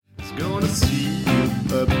see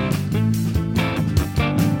you up.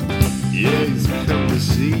 Yeah, he's come to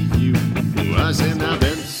see you. I said, now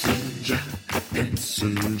Benson Joe,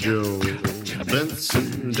 Benson Joe,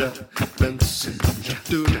 Benson Joe, Benson Joe,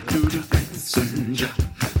 do-do-do-do, Benson Joe,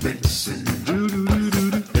 Benson,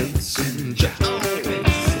 do-do-do-do-do, Benson Joe.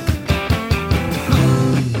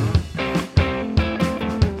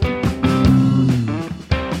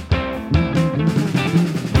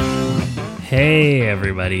 Hey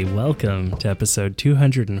everybody, welcome to episode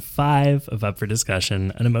 205 of Up for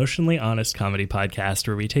Discussion, an emotionally honest comedy podcast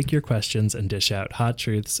where we take your questions and dish out hot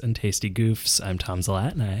truths and tasty goofs. I'm Tom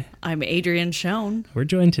Zalatni. I'm Adrian Schoen. We're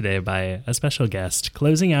joined today by a special guest,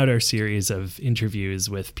 closing out our series of interviews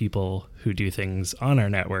with people who do things on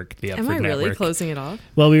our network, the Upford Network. Am I really closing it off?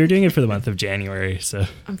 Well, we were doing it for the month of January, so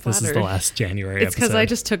I'm this is the last January It's because episode. I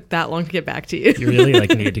just took that long to get back to you. You really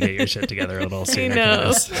need to get your shit together a little sooner. I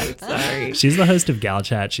know. Sorry. She's the host of Gal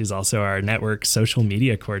Chat. She's also our network social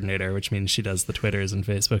media coordinator, which means she does the Twitters and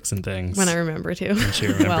Facebooks and things. When I remember to. And she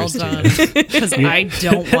remembers Well done. to. Because I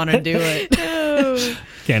don't want to do it. Oh.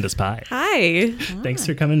 Candace Pye. Hi. Thanks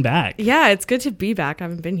for coming back. Yeah, it's good to be back. I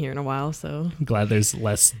haven't been here in a while, so. I'm glad there's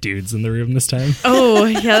less dudes in the room this time. Oh,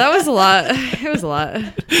 yeah, that was a lot. It was a lot.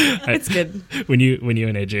 It's good. When you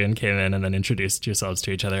and Adrian came in and then introduced yourselves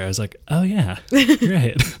to each other, I was like, oh yeah,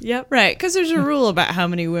 right. Yep. Right, because there's a rule about how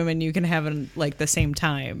many women you can have in, like, the same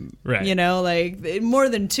time. Right. You know, like, more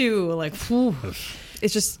than two, like, whew.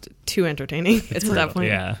 It's just too entertaining at that point.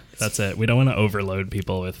 Yeah, that's it. We don't want to overload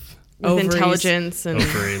people with With Ovaries. intelligence and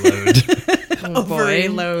ovary load. oh, boy.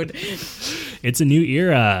 Load. It's a new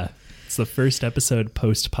era. It's the first episode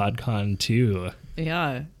post PodCon 2.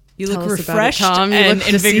 Yeah. You Tell look us about it, refreshed Tom. You and look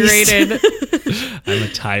deceased. invigorated. I'm a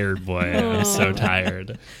tired boy. I'm so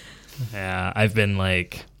tired. Yeah, I've been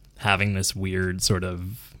like having this weird sort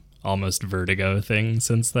of almost vertigo thing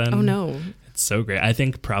since then. Oh, no. It's so great. I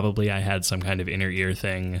think probably I had some kind of inner ear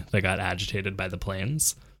thing that got agitated by the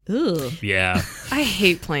planes. Ugh. Yeah. I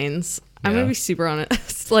hate planes. I'm Yeah. going to be super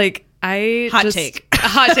honest. Like, Hot take.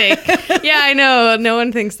 Hot take. Yeah, I know. No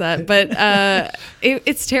one thinks that. But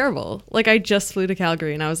it's terrible. Like, I just flew to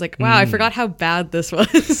Calgary and I was like, wow, I forgot how bad this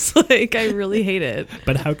was. Like, I really hate it.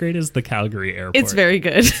 But how great is the Calgary airport? It's very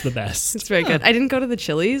good. It's the best. It's very good. I didn't go to the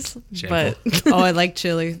Chili's, but Oh, I like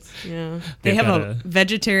chili. yeah. They They've have got a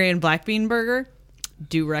vegetarian black bean burger.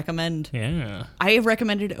 Do recommend. Yeah. I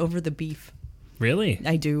recommend it over the beef. Really?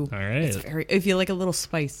 I do. All right. It's very, if you like a little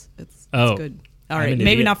spice, it's Oh, good. All I'm right, an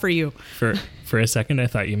maybe idiot. not for you. For a second, I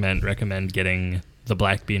thought you meant recommend getting the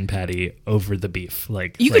black bean patty over the beef.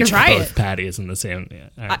 Like You can like try both it. patties in the same. Yeah.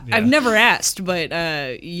 Yeah. I've never asked, but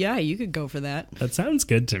yeah, you could go for that. That sounds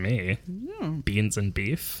good to me. Beans and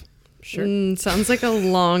beef. Sure. Sounds like a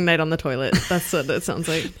long night on the toilet. That's what it sounds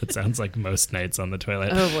like. That sounds like most nights on the toilet.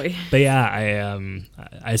 Oh boy. But yeah,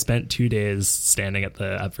 I spent 2 days standing at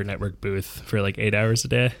the Upford Network booth for like 8 hours a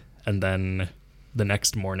day, and then the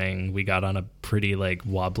next morning we got on a pretty like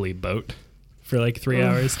wobbly boat for like 3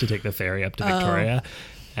 hours to take the ferry up to Victoria.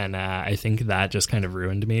 And I think that just kind of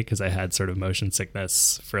ruined me because I had sort of motion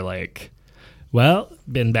sickness for like, well,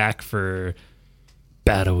 been back for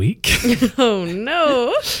about a week. Oh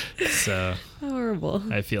no. So Horrible.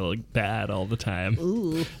 I feel bad all the time.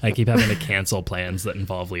 Ooh. I keep having to cancel plans that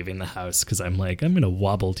involve leaving the house because I'm like, I'm going to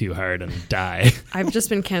wobble too hard and die. I've just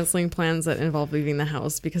been canceling plans that involve leaving the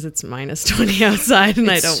house because it's minus 20 outside and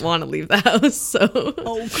I don't want to leave the house. So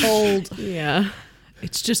Oh, cold. yeah.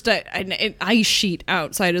 It's just an ice sheet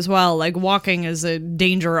outside as well. Like walking is a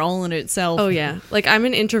danger all in itself. Oh yeah. Like I'm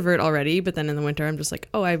an introvert already, but then in the winter I'm just like,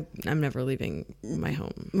 oh, I'm never leaving my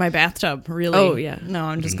home. My bathtub, really. Oh, yeah. No,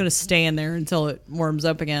 I'm just going to stay in there until it warms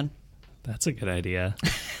up again. That's a good idea.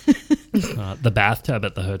 The bathtub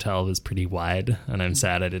at the hotel was pretty wide, and I'm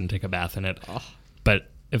sad I didn't take a bath in it. But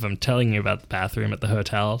if I'm telling you about the bathroom at the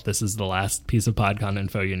hotel, this is the last piece of PodCon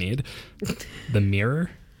info you need. The mirror.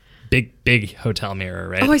 Big hotel mirror,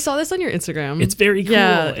 right? Oh, I saw this on your Instagram. It's very cool.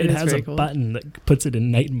 Yeah, it is has very a cool. button that puts it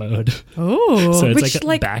in night mode. Oh. So it's which,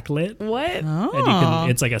 like, like- backlit. What? And you can,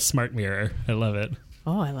 it's like a smart mirror. I love it.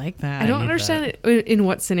 Oh, I like that. I don't need understand in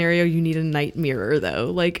what scenario you need a night mirror though.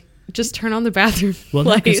 Like just turn on the bathroom Well,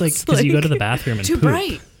 no, lights. because you go to the bathroom and Too poop.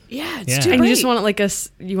 bright. Yeah, it's Yeah. too and bright. you just want it like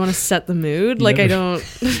you want to set the mood. Like I don't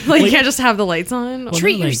like you can't just have the lights on. Well,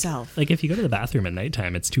 Treat no, like- yourself. Like if you go to the bathroom at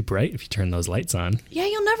nighttime, it's too bright if you turn those lights on. Yeah,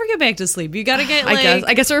 you'll never get back to sleep. You got to get like...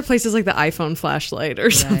 I guess there are places like the iPhone flashlight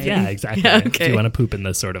or something. Yeah, exactly. Yeah, If okay. you want to poop in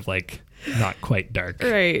this sort of like not quite dark.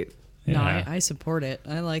 Right. Yeah. No, I support it.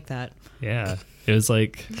 I like that. Yeah. It was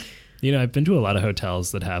like You know, I've been to a lot of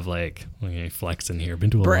hotels that have like, flex in here. Been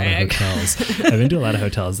to a Brag. lot of hotels. I've been to a lot of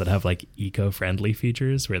hotels that have like eco-friendly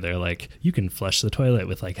features where they're like, you can flush the toilet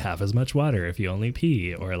with like half as much water if you only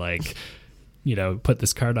pee, or like, you know, put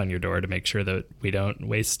this card on your door to make sure that we don't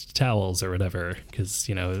waste towels or whatever, because,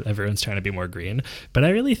 you know, everyone's trying to be more green. But I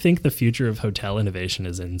really think the future of hotel innovation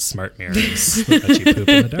is in smart mirrors that let you poop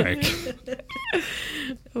in the dark.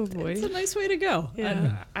 Oh boy. It's a nice way to go.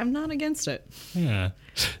 Yeah. I'm not against it. Yeah.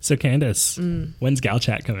 So Candace, when's Gal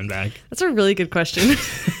Chat coming back? That's a really good question.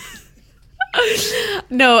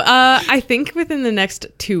 No, I think within the next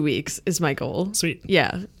 2 weeks is my goal. Sweet.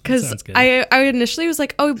 Yeah, because Sounds good. I initially was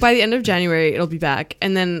like, oh, by the end of January it'll be back,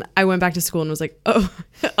 and then I went back to school and was like, oh,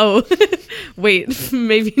 wait,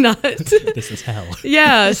 maybe not. This is hell.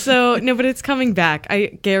 Yeah, so no, but it's coming back. I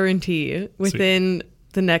guarantee within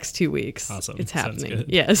the next 2 weeks. Awesome. It's Sounds happening. good.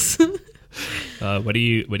 Yes. What do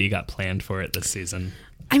you got planned for it this season?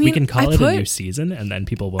 I mean, we can call I it a put- new season, and then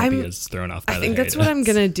people won't be as thrown off by I the think that's what I'm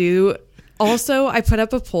hiatus. gonna do. Also, I put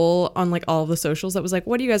up a poll on like all of the socials that was like,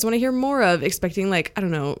 what do you guys want to hear more of? Expecting like, I don't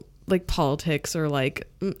know, like politics or like,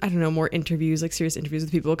 I don't know, more interviews, like serious interviews with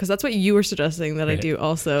people. Cause that's what you were suggesting that I Right. do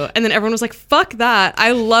also. And then everyone was like, fuck that.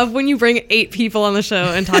 I love when you bring 8 people on the show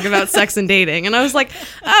and talk about sex and dating. And I was like,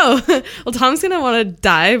 oh, well, Tom's going to want to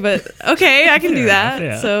die, but okay, I can do Fair that.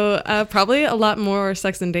 enough, yeah. So probably a lot more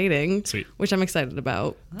sex and dating, Sweet. which I'm excited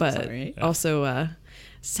about. That's But all right. also,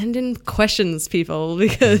 send in questions, people,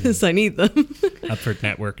 because I need them.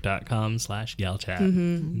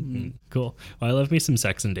 Upfordnetwork.com/galchat. Cool. Well, I love me some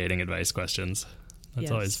sex and dating advice questions. That's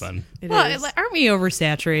Yes. always fun. It Well, is. aren't we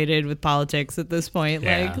oversaturated with politics at this point?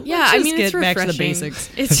 Yeah. Like, Yeah, let's I just mean, get it's back refreshing. to the basics.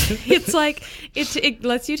 It's like it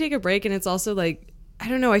lets you take a break, and it's also like, I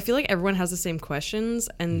don't know. I feel like everyone has the same questions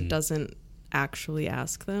and doesn't actually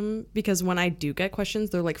ask them, because when I do get questions,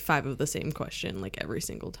 they're like 5 of the same question like every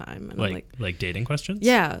single time, and I'm Like dating questions?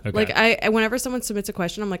 yeah, Okay. like I whenever someone submits a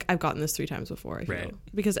question, I'm like, I've gotten this 3 times before. I feel Right.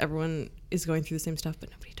 because everyone is going through the same stuff, but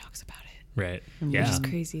nobody talks about it. Right. Which Yeah. is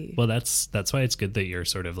crazy. Well, that's why it's good that you're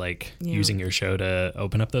sort of like Yeah. using your show to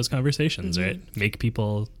open up those conversations, right? Make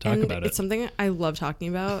people talk and about it's it. something I love talking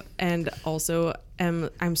about, and also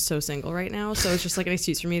I'm so single right now, so it's just like an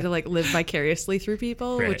excuse for me to like live vicariously through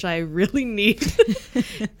people, Right. which I really need.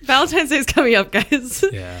 Valentine's Day is coming up, guys.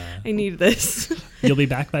 Yeah. I need this. You'll be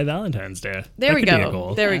back by Valentine's Day. There That we could be a go.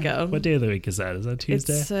 goal. There we go. What day of the week is that? Is that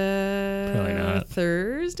Tuesday? It's Probably not.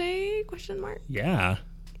 Thursday? Question mark. Yeah.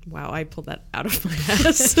 Wow, I pulled that out of my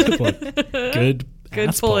ass. Well, good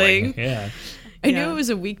ass pulling. Yeah. I Yeah. knew it was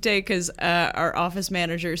a weekday because our office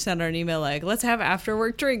manager sent out an email like, let's have after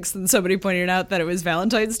work drinks. And somebody pointed out that it was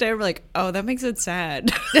Valentine's Day. We're like, oh, that makes it sad.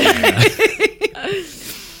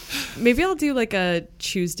 Maybe I'll do like a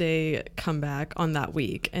Tuesday comeback on that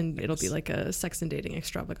week, and it'll be like a sex and dating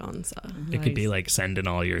extravaganza. It could be like send in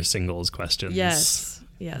all your singles questions. Yes.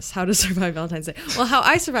 How to survive Valentine's Day. Well, how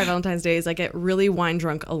I survive Valentine's Day is I get really wine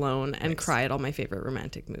drunk alone and cry at all my favorite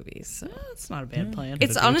romantic movies. So That's not a bad plan.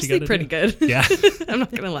 it's That's what you honestly gotta pretty do. good. Yeah. I'm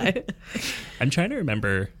not gonna lie. I'm trying to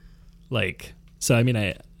remember, like, so I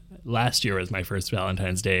mean, last year was my first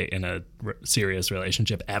Valentine's Day in a serious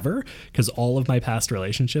relationship ever, because all of my past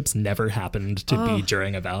relationships never happened to be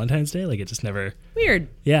during a Valentine's Day. Like, it just never. Weird.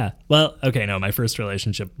 Yeah. Well, okay, no, my first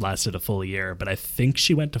relationship lasted a full year, but I think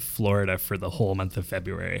she went to Florida for the whole month of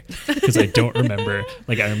February, because I don't remember.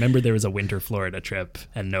 Like, I remember there was a winter Florida trip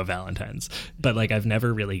and no Valentine's, but like, I've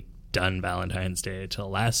never really done Valentine's Day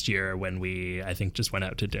till last year when we, I think, just went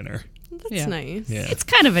out to dinner. That's Yeah. nice. Yeah. It's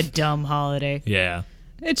kind of a dumb holiday. Yeah.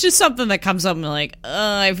 It's just something that comes up and like,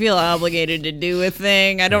 I feel obligated to do a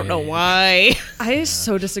thing. I don't know why. I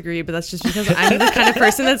so disagree, but that's just because I'm the kind of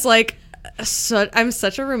person that's like, I'm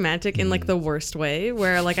such a romantic in like the worst way,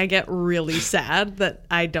 where like I get really sad that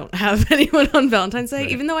I don't have anyone on Valentine's Day,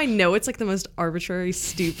 even though I know it's like the most arbitrary,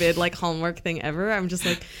 stupid, like Hallmark thing ever. I'm just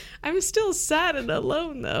like, I'm still sad and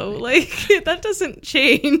alone though. Like that doesn't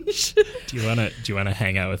change. Do you wanna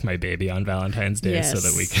hang out with my baby on Valentine's Day so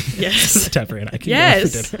that we can Yes. Tepper and I can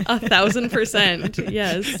Yes, go for dinner? 1,000%.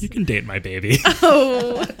 Yes. You can date my baby.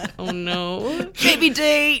 Oh no. Baby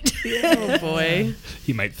date. Oh boy.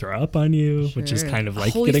 He might throw up on you, which is kind of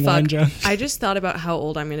like Holy getting wine fuck. drunk. I just thought about how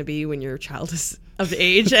old I'm going to be when your child is of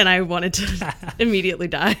age, and I wanted to immediately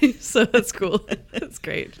die. So that's cool. That's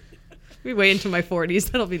great. We way into my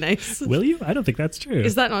 40s. That'll be nice. Will you? I don't think that's true.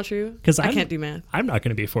 Is that not true? 'Cause I I'm- can't do math. I'm not going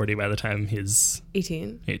to be 40 by the time he's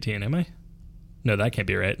 18. 18, am I? No, that can't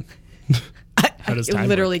be right. How does I time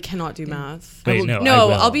literally work? cannot do math. Wait, I will, no, I no,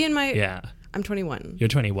 will. I'll be in my. Yeah. I'm 21. You're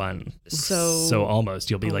 21. So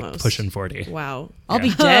almost. You'll be like almost. pushing 40. Wow. I'll be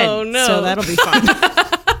Yeah. dead. Oh, no. So that'll be fun.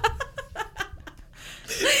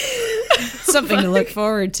 Something to look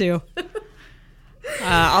forward to.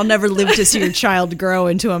 I'll never live to see your child grow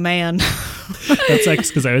into a man. That sucks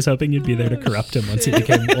because I was hoping you'd be there to corrupt him once he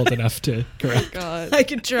became old enough to corrupt. God. I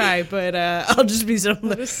could try, but I'll just be something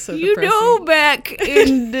That is so you depressing. know, back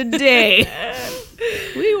in the day,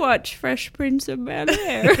 we watched Fresh Prince of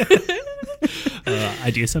Bel-Air.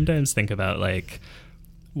 I do sometimes think about like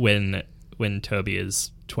when Toby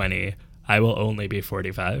is 20, I will only be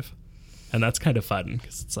 45. And that's kind of fun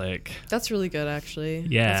because it's like, That's really good, actually.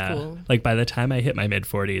 yeah, That's cool. like by the time I hit my mid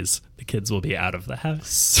 40s, the kids will be out of the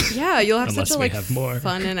house. Yeah, you'll have Unless such a we like have more.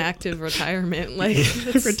 fun and active retirement. Like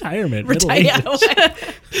Retirement, Retire. middle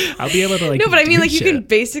age. I'll be able to like. no, but I mean, do like you shit. can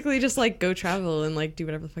basically just like go travel and like do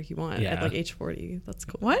whatever the fuck you want Yeah. at like age 40. That's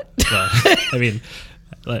cool. What? Well, I mean,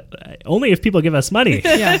 only if people give us money.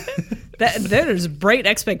 Yeah, there's bright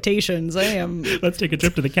expectations. I am. Let's take a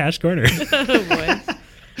trip to the cash corner. Oh boy.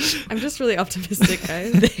 I'm just really optimistic,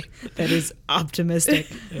 guys. That is optimistic.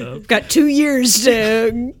 I've got 2 years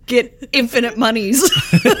to get infinite monies.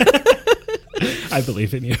 I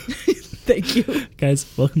believe in you. Thank you. Guys,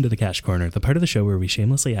 welcome to the Cash Corner, the part of the show where we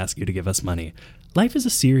shamelessly ask you to give us money. Life is a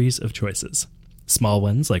series of choices. Small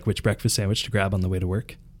ones, like which breakfast sandwich to grab on the way to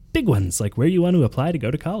work. Big ones, like where you want to apply to go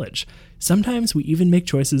to college. Sometimes we even make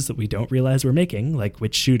choices that we don't realize we're making, like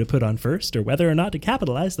which shoe to put on first or whether or not to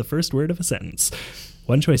capitalize the first word of a sentence.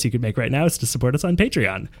 One choice you could make right now is to support us on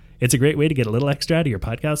Patreon. It's a great way to get a little extra out of your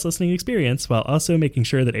podcast listening experience while also making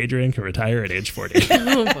sure that Adrian can retire at age 40.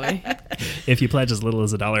 Oh boy. If you pledge as little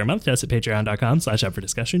as $1 a month to us at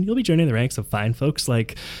patreon.com/up4discussion, you'll be joining the ranks of fine folks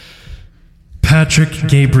like Patrick,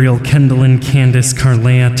 Gabriel, Kendallin, Candace,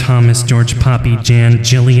 Carlea, Thomas, George, Poppy, Jan,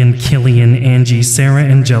 Jillian, Killian, Angie, Sarah,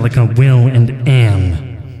 Angelica, Will, and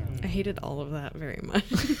Anne. I hated all of that very much.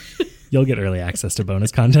 You'll get early access to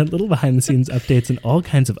bonus content, little behind-the-scenes updates, and all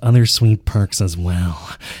kinds of other sweet perks as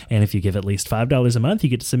well. And if you give at least $5 a month, you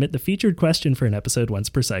get to submit the featured question for an episode once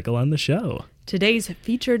per cycle on the show. Today's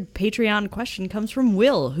featured Patreon question comes from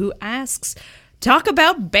Will, who asks, talk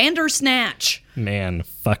about Bandersnatch. Man,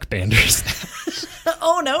 fuck Bandersnatch.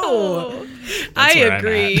 Oh, no. I where I'm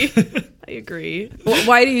agree. I agree.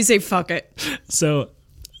 Why do you say fuck it? So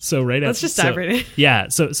right Let's just dive right in. Yeah,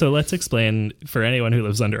 so let's explain for anyone who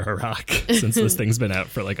lives under a rock, since this thing's been out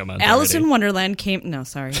for like a month. Alice already. in Wonderland came... No,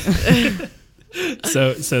 sorry.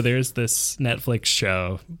 So there's this Netflix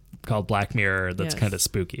show called Black Mirror that's Yes. kind of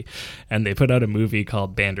spooky, and they put out a movie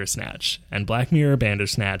called Bandersnatch. And Black Mirror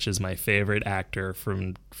Bandersnatch is my favorite actor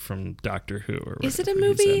from Doctor Who. Or Is it a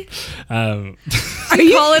whatever he's movie? in. Are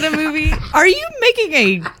you, Call it a movie. are you making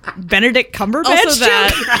a Benedict Cumberbatch Also joke?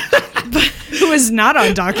 that. Who is not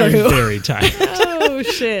on Doctor I'm Who? very tired. Oh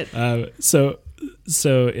shit. So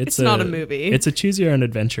it's not a movie. It's a choose your own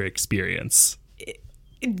adventure experience.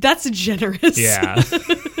 That's generous. Yeah.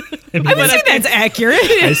 I mean, I would say that's accurate.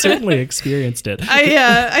 I certainly experienced it.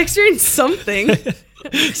 I experienced something.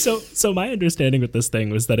 So my understanding with this thing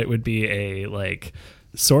was that it would be a like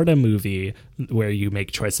sort of movie where you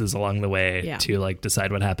make choices along the way Yeah. to like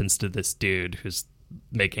decide what happens to this dude who's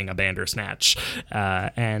making a Bandersnatch.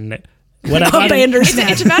 And what I A thought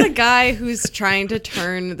Bandersnatch. It's about a guy who's trying to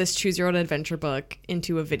turn this choose your own adventure book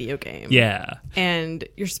into a video game. yeah. And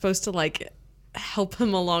you're supposed to like help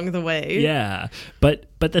him along the way. Yeah. But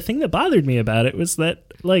the thing that bothered me about it was that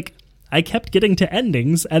like I kept getting to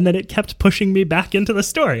endings and then it kept pushing me back into the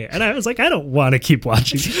story. And I was like, I don't want to keep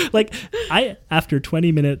watching. Like I, after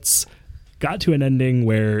 20 minutes, got to an ending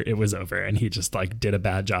where it was over and he just like did a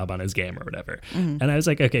bad job on his game or whatever. And I was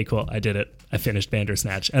like, okay, cool. I did it. I finished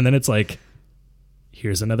Bandersnatch. And then it's like,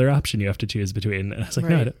 here's another option you have to choose between. And I was like,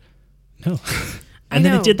 no, I Right. don't. No. And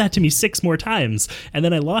then know. it did that to me 6 more times. And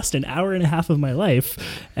then I lost an hour and a half of my life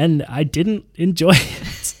and I didn't enjoy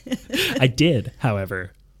it. I did,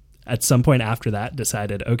 however, at some point after that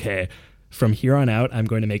decided, okay, from here on out, I'm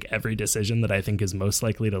going to make every decision that I think is most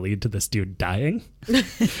likely to lead to this dude dying,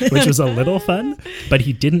 which was a little fun, but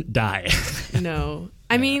he didn't die. No.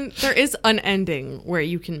 I mean, there is an ending where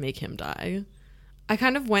you can make him die. I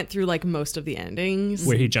kind of went through like most of the endings.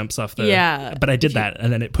 Where he jumps off the... Yeah. But I did that,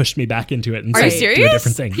 and then it pushed me back into it and Are you said, do a serious?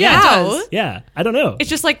 different thing. Yeah, Yeah. it How? does. Yeah. I don't know. It's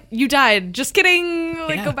just like, you died. Just kidding.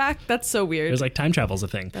 Like, Yeah. go back. That's so weird. It was like time travel's a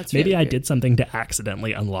thing. That's Maybe really I weird. did something to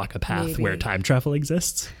accidentally unlock a path Maybe. where time travel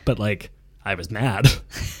exists, but like I was mad.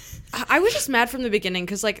 I was just mad from the beginning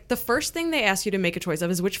because, like, the first thing they ask you to make a choice of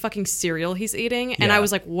is which fucking cereal he's eating. And Yeah. I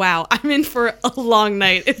was like, wow, I'm in for a long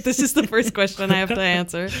night if this is the first question I have to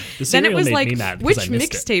answer. The Then it cereal was made like, me mad 'cause which I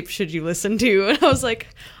missed it. mixtape should you listen to? And I was like,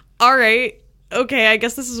 all right, okay, I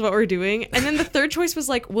guess this is what we're doing. And then the third choice was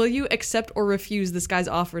like, will you accept or refuse this guy's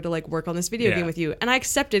offer to, like, work on this video Yeah. game with you? And I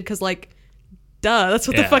accepted because, like, duh, that's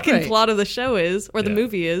what the Yeah. fucking Right. plot of the show is, or the Yeah.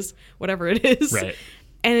 movie is, whatever it is. Right.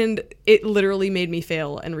 And it literally made me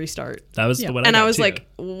fail and restart. That was Yeah. the one And got I was too. like,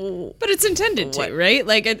 But it's intended to, right?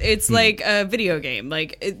 Like it's like a video game.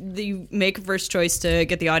 Like you make a first choice to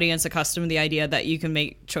get the audience accustomed to the idea that you can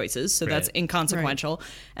make choices, so that's Right. inconsequential.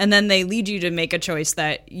 And then they lead you to make a choice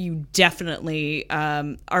that you definitely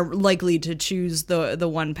are likely to choose the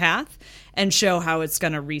one path, and show how it's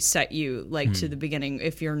going to reset you like to the beginning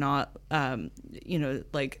if you're not,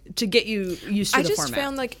 like to get you used to I the just format.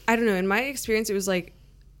 found like, I don't know, in my experience, it was like,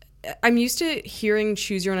 I'm used to hearing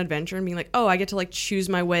choose your own adventure and being like, oh, I get to like choose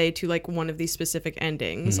my way to like one of these specific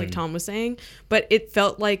endings, like Tom was saying. But it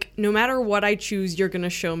felt like no matter what I choose, you're going to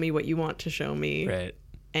show me what you want to show me right.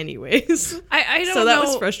 anyways. I don't so know. that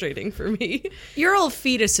was frustrating for me. You're all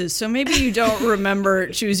fetuses, so maybe you don't remember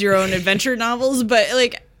choose your own adventure novels, but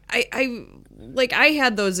like I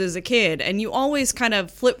had those as a kid, and you always kind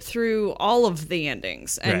of flip through all of the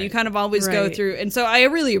endings, and Right. you kind of always go Right. through. And so I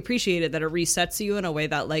really appreciated that it resets you in a way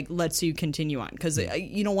that like lets you continue on, because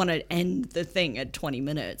you don't want to end the thing at 20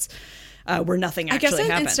 minutes where nothing I actually guess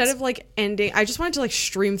happens. instead of like ending, I just wanted to like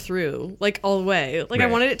stream through like all the way. Like I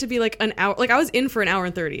Right. wanted it to be like an hour. Like I was in for an hour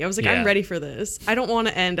and 30. I was like, Yeah. I'm ready for this. I don't want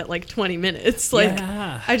to end at like 20 minutes. Like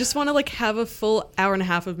Yeah. I just want to like have a full hour and a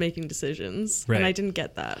half of making decisions. Right. And I didn't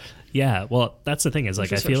get that. Yeah, well, that's the thing is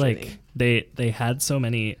like Which I is feel like frustrating. they had so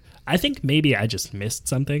many. I think maybe I just missed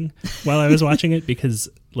something while I was watching it, because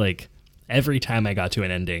like every time I got to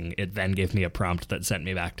an ending, it then gave me a prompt that sent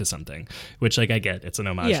me back to something, which like I get, it's an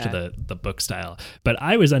homage to Yeah. the book style, but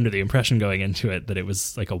I was under the impression going into it that it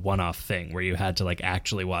was like a one-off thing where you had to like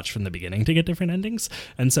actually watch from the beginning to get different endings.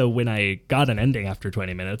 And so when I got an ending after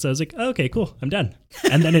 20 minutes, I was like, oh, okay, cool, I'm done.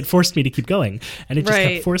 And then it forced me to keep going, and it just kept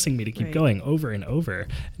Right. forcing me to keep Right. going over and over.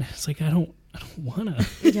 And I was like, I don't wanna.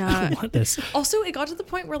 Yeah. I don't want this. Also, it got to the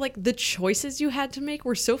point where like the choices you had to make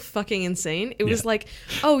were so fucking insane. It was Yeah. like,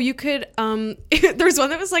 oh, you could there was one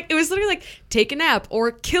that was like, it was literally like take a nap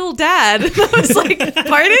or kill dad. And I was like,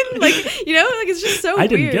 pardon? Like, you know, like it's just so I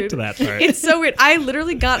didn't weird. get to that part. It's so weird. I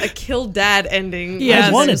literally got a kill dad ending. Yeah, It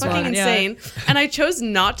was wanted fucking one. Yeah. insane. And I chose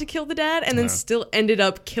not to kill the dad, and then Wow. still ended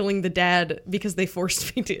up killing the dad because they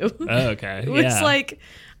forced me to. Oh, okay. It was Yeah. like,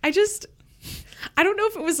 I don't know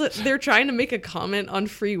if it was they're trying to make a comment on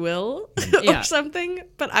free will Yeah. or something,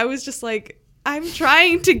 but I was just like, I'm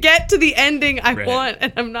trying to get to the ending I Right. want,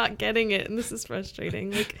 and I'm not getting it, and this is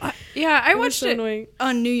frustrating. Like, Yeah, I It was watched so it annoying.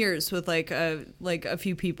 on New Year's with like a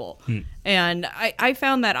few people, and I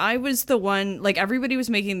found that I was the one, like everybody was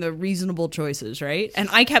making the reasonable choices, right? And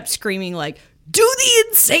I kept screaming like, "Do the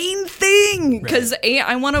insane thing!" Because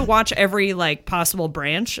I want to watch every like possible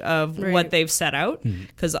branch of what Right. they've set out,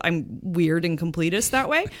 because I'm weird and completist that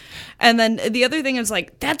way. And then the other thing is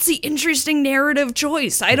like, that's the interesting narrative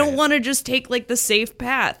choice. I don't Right. want to just take like the safe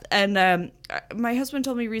path. And my husband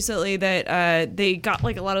told me recently that they got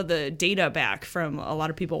like a lot of the data back from a lot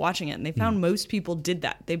of people watching it, and they found most people did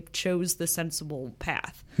that. They chose the sensible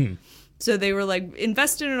path. So they were like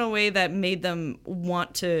invested in a way that made them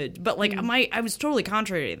want to, but like I was totally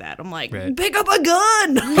contrary to that. I'm like, Right. pick up a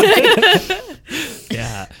gun.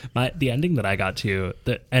 Yeah, the ending that I got to,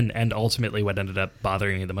 and ultimately what ended up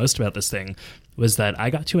bothering me the most about this thing was that I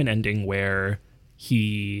got to an ending where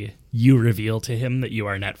you reveal to him that you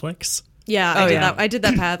are Netflix. yeah, Oh, I did yeah. that. I did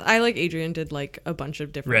that path. I like Adrian did like a bunch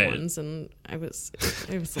of different Right. ones, and it was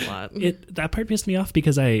a lot. That part pissed me off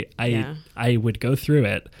because I would go through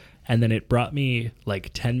it, and then it brought me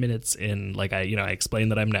like 10 minutes in, like I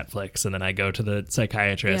explained that I'm Netflix, and then I go to the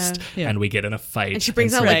psychiatrist Yeah. and we get in a fight. And she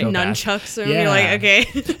brings so out I like go back. nunchucks, and Yeah. you're like,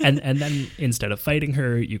 okay. and then instead of fighting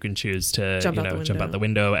her, you can choose to Jump out the jump out window. the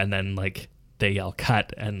window, and then like they yell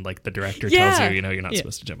cut, and like the director Yeah. tells you you're not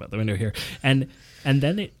supposed to jump out the window here, and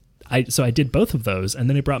then I did both of those, and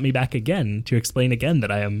then it brought me back again to explain again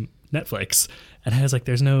that I am Netflix, and I was like,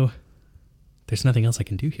 there's nothing else I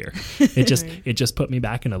can do here. It just put me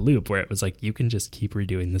back in a loop where it was like, you can just keep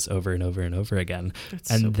redoing this over and over and over again. That's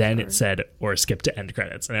and so then bizarre. it said, or skip to end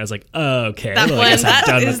credits. And I was like, oh, okay. That well, I one, guess I'm done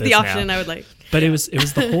that with is this the option now. I would like. But it was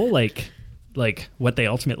the whole like what they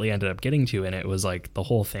ultimately ended up getting to, and it was like the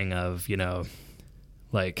whole thing of,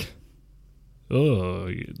 like, oh,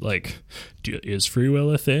 like, is free will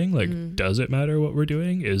a thing? Like, does it matter what we're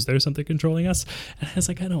doing? Is there something controlling us? And I was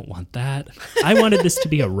like, I don't want that. I wanted this to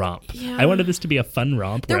be a romp. Yeah. I wanted this to be a fun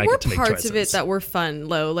romp There where I were get to make parts choices. of it that were fun,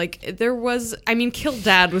 though. Like there was, I mean, Kill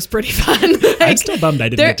Dad was pretty fun. Like, I'm still bummed I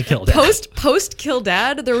didn't get to kill Dad. Post Kill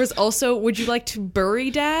Dad, there was also, would you like to bury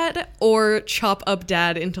Dad or chop up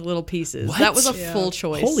Dad into little pieces? What? That was a Yeah. full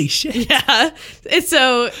choice. Holy shit. Yeah. And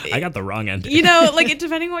so I got the wrong ending. like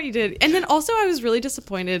depending on what you did. And then also I was really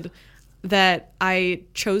disappointed. that I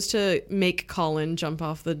chose to make Colin jump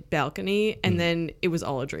off the balcony, and then it was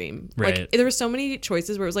all a dream. Right. Like there were so many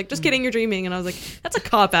choices where it was like, just kidding, you're dreaming, and I was like, that's a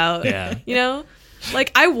cop out. Yeah. You know,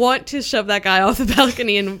 like I want to shove that guy off the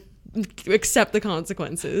balcony and accept the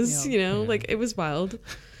consequences. Yeah. You know, like it was wild.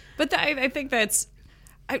 But I think that's,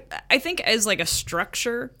 I think as like a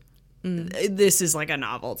structure, this is like a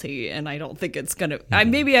novelty, and I don't think it's gonna.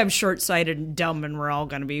 Maybe I'm short-sighted and dumb, and we're all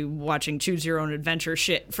gonna be watching Choose Your Own Adventure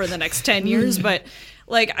shit for the next 10 years. But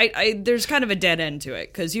like, there's kind of a dead end to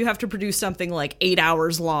it because you have to produce something like 8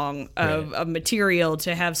 hours long of material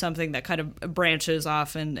to have something that kind of branches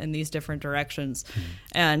off in these different directions,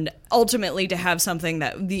 and ultimately to have something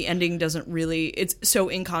that the ending doesn't really. It's so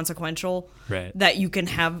inconsequential that you can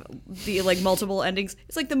have the like multiple endings.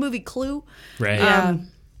 It's like the movie Clue, Right. Yeah.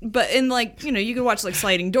 But in like, you know, you could watch like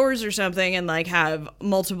Sliding Doors or something and like have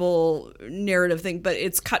multiple narrative things, but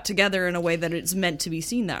it's cut together in a way that it's meant to be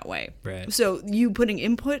seen that way. Right. So you putting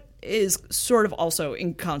input is sort of also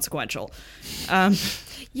inconsequential.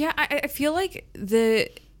 Yeah, I feel like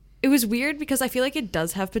it was weird because I feel like it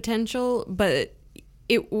does have potential, but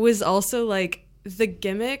it was also like the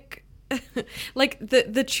gimmick. Like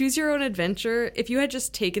the Choose Your Own Adventure, if you had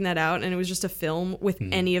just taken that out and it was just a film with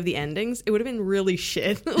any of the endings, it would have been really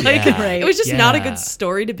shit. Like Yeah. it was just not a Yeah. good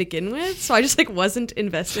story to begin with. So I just like wasn't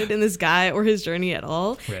invested in this guy or his journey at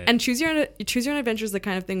all. Right. And Choose Your Own Adventure is the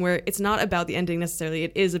kind of thing where it's not about the ending necessarily.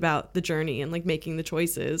 It is about the journey and like making the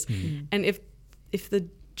choices. And if the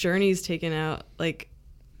journey's taken out, like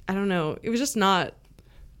I don't know, it was just not.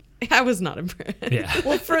 I was not impressed. Yeah.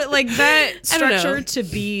 Well, for like that I don't know. structure to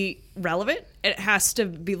be relevant, it has to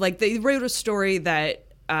be like they wrote a story that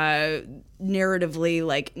narratively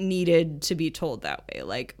like needed to be told that way.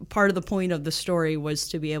 Like part of the point of the story was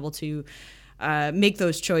to be able to make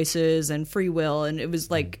those choices and free will, and it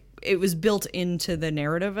was like it was built into the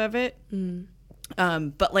narrative of it.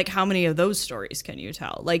 But like, how many of those stories can you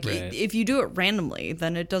tell? Like, Right. if you do it randomly,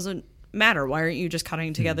 then it doesn't matter. Why aren't you just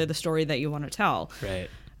cutting together the story that you want to tell? Right.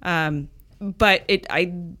 But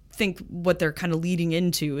I think what they're kind of leading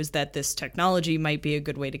into is that this technology might be a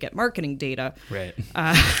good way to get marketing data. Right.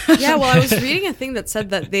 Yeah, well, I was reading a thing that said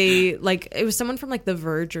that they like it was someone from like The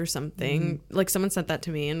Verge or something. Like someone sent that to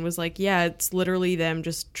me and was like, "Yeah, it's literally them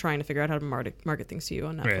just trying to figure out how to market things to you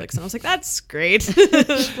on Netflix." Right. And I was like, "That's great,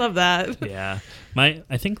 love that." Yeah.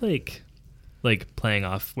 I think like playing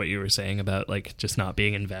off what you were saying about like just not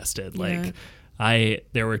being invested, like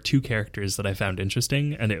there were two characters that I found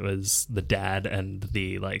interesting, and it was the dad and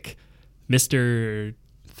the like Mr.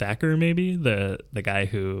 Thacker, maybe the guy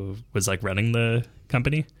who was like running the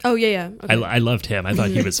company. Oh yeah. Okay. I loved him. I thought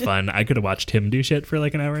he was fun. I could have watched him do shit for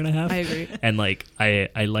like an hour and a half. I agree. And like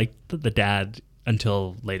I liked the dad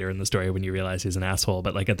until later in the story when you realize he's an asshole.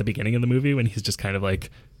 But like at the beginning of the movie when he's just kind of like,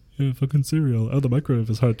 fucking cereal. Oh, the microwave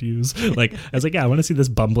is hard to use. Like, I was like, yeah, I want to see this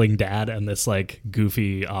bumbling dad and this like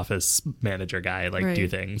goofy office manager guy like do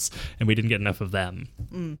things, and we didn't get enough of them.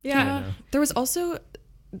 Yeah. There was also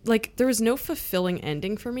like there was no fulfilling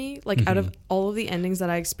ending for me. Like out of all of the endings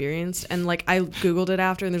that I experienced, and like I Googled it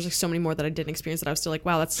after, and there's like so many more that I didn't experience that I was still like,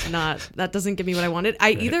 wow, that doesn't give me what I wanted.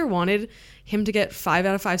 I either wanted him to get 5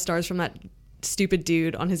 out of 5 stars from that stupid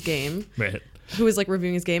dude on his game. Right. Who was like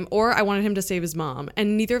reviewing his game, or I wanted him to save his mom,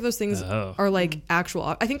 and neither of those things are like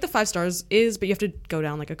actual. I think the 5 stars is, but you have to go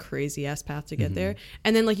down like a crazy ass path to get there,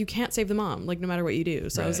 and then like you can't save the mom, like no matter what you do.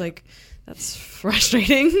 So I was like, that's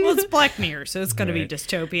frustrating. Well, it's Black Mirror, so it's going to be Right.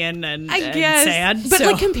 dystopian and I guess, sad. but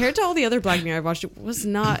so. like compared to all the other Black Mirror I've watched, it was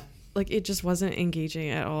not like it just wasn't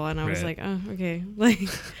engaging at all, and I was Right. like, oh, okay, like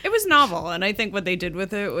It was novel, and I think what they did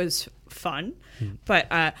with it was fun. But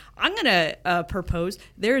I'm going to propose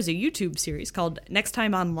there is a YouTube series called Next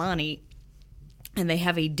Time on Lonnie, and they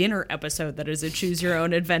have a dinner episode that is a Choose Your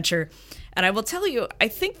Own Adventure. And I will tell you, I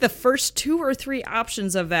think the first 2 or 3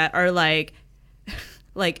 options of that are like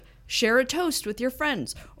share a toast with your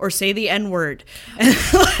friends or say the N-word. And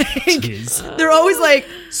like, Jeez. they're always like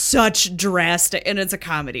such drastic, and it's a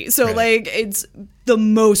comedy. So Right. like it's the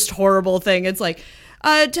most horrible thing. It's like,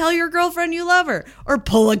 tell your girlfriend you love her or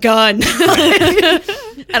pull a gun.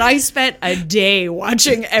 And I spent a day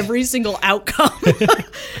watching every single outcome.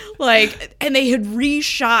 Like, and they had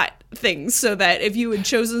reshot things so that if you had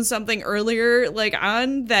chosen something earlier, like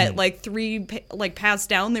on that, like 3 like paths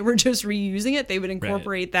down, they were just reusing it. They would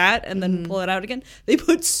incorporate that and then pull it out again. They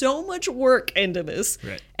put so much work into this,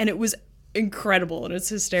 Right. and it was incredible and it's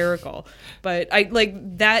hysterical. But I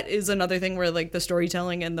like that is another thing where like the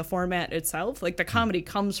storytelling and the format itself, like the comedy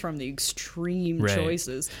comes from the extreme Right.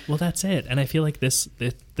 choices. Well, that's it. And I feel like this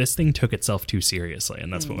thing took itself too seriously,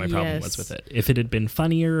 and that's what my problem was Yes. with it. If it had been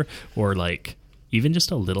funnier or like even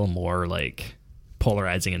just a little more like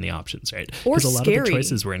polarizing in the options, right? Or Because a lot scary. of the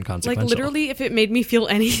choices were inconsequential. Like literally, if it made me feel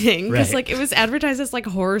anything, because Right. like it was advertised as like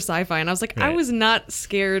horror sci-fi, and I was like, I Right. was not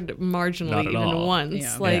scared marginally Not at even all. once.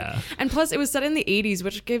 Yeah. Like, Yeah. and plus it was set in the 80s,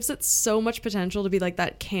 which gives it so much potential to be like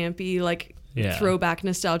that campy, like Yeah. throwback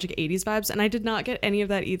nostalgic 80s vibes, and I did not get any of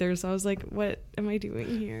that either. So I was like, what am I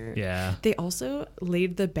doing here? Yeah. They also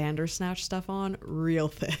laid the Bandersnatch stuff on real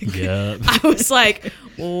thick. Yeah. I was like,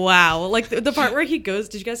 wow. Like the part where he goes,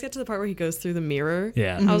 did you guys get to the part where he goes through the mirror?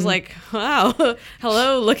 Yeah. I was like, wow.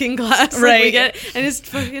 Hello, Looking Glass. Like, Right. we get, and his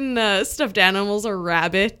fucking stuffed animals are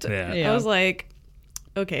rabbit. Yeah. Yeah. I was like,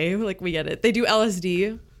 okay, like we get it. They do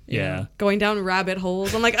LSD. Yeah. Going down rabbit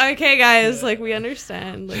holes. I'm like, okay, guys, like we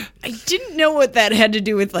understand. Like, I didn't know what that had to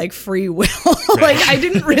do with like free will. Like I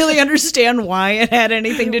didn't really understand why it had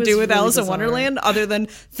anything It to do was with really Alice in bizarre. Wonderland, other than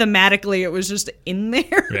thematically it was just in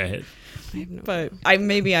there. Right. I have no But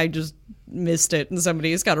maybe I just missed it, and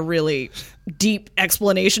somebody's got a really deep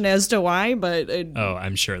explanation as to why. But Oh,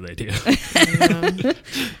 I'm sure they do.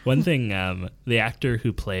 One thing, the actor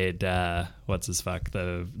who played what's his fuck,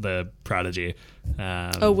 the prodigy.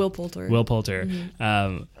 Will Poulter. Will Poulter.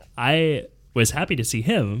 I was happy to see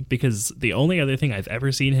him because the only other thing I've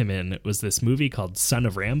ever seen him in was this movie called Son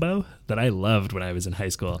of Rambo that I loved when I was in high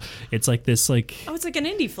school. It's like this like oh, it's like an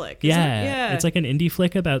indie flick. isn't yeah, it? Yeah. it's like an indie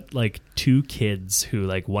flick about like two kids who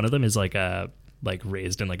like one of them is like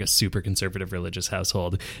raised in like a super conservative religious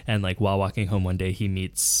household, and like while walking home one day he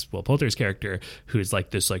meets Will Poulter's character, who's like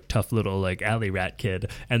this like tough little like alley rat kid,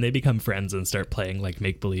 and they become friends and start playing like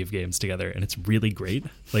make-believe games together, and it's really great.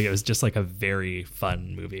 Like it was just like a very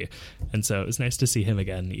fun movie, and so it was nice to see him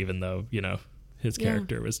again, even though, you know, his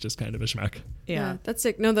character was just kind of a schmuck. yeah. That's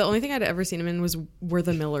sick. No, the only thing I'd ever seen him in was We're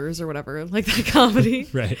the Millers or whatever, like that comedy.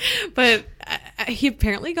 Right. But he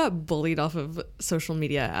apparently got bullied off of social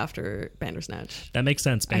media after Bandersnatch. That makes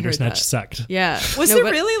sense. heard Bandersnatch that. sucked. Yeah. Was No, there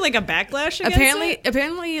but really like a backlash against Apparently, it?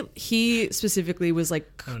 apparently he specifically was like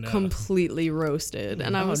Oh, no. completely roasted,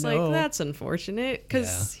 and I Oh, was no. like, that's unfortunate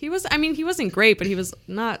because he was. I mean, he wasn't great, but he was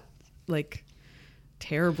not like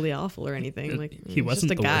terribly awful or anything. Like He was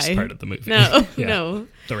wasn't just a the guy. worst part of the movie. No, Yeah. no.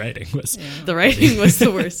 The writing was. The writing was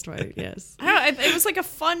the worst part. Yes. I don't know, it was like a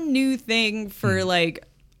fun new thing for like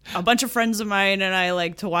a bunch of friends of mine and I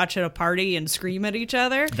like to watch at a party and scream at each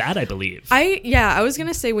other. That I believe. I was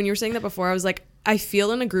gonna say when you were saying that before, I was like, I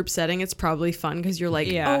feel in a group setting it's probably fun because you're like,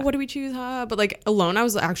 Yeah. oh, what do we choose? Huh? But like alone, I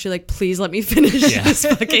was actually like, please let me finish Yeah. this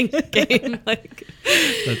fucking game. Like,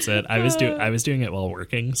 That's it. I was doing it while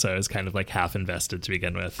working, so I was kind of like half invested to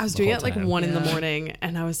begin with. I was the doing it whole like time. 1 in the morning,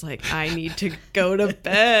 and I was like, I need to go to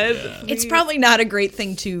bed. It's probably not a great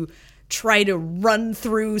thing to try to run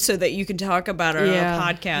through so that you can talk about it Yeah. on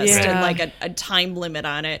a podcast Yeah. and like a time limit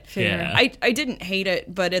on it. Yeah. I didn't hate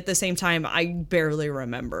it, but at the same time, I barely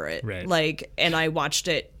remember it. Right. Like, and I watched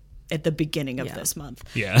it at the beginning of Yeah. this month.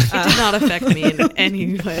 Yeah, It did not affect me in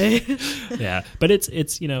any way. yeah, but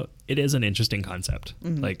it's you know, it is an interesting concept.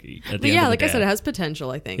 Like at the But end yeah, of the like I day, said, it has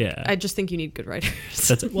potential, I think. Yeah. I just think you need good writers.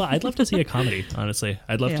 That's it. Well, I'd love to see a comedy. Honestly,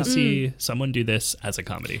 I'd love Yeah. to see someone do this as a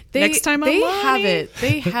comedy. Next time they online. have it.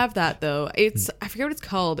 They have that though. It's I forget what it's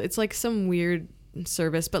called. It's like some weird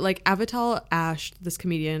service, but like Avital Ash, this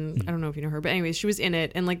comedian, I don't know if you know her, but anyways, she was in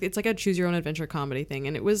it, and like it's like a choose your own adventure comedy thing,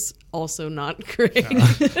 and it was also not great.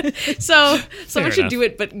 So someone should enough. do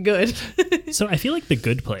it, but good. So I feel like The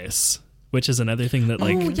Good Place, which is another thing that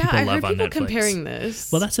like Oh yeah, people I love heard on people Netflix. comparing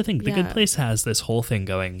this. Well, that's the thing. The Good Yeah. Place has this whole thing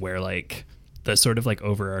going where like the sort of like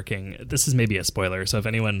overarching. This is maybe a spoiler, so if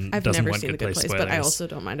anyone I've doesn't never want seen Good The Good Place Place, spoilers, but I also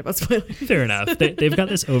don't mind about spoilers. fair enough. They've got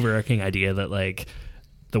this overarching idea that like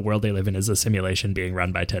the world they live in is a simulation being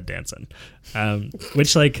run by Ted Danson,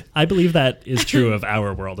 which like I believe that is true of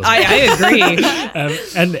our world as well. I agree.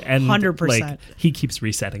 And 100%. like he keeps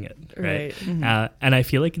resetting it, right? And I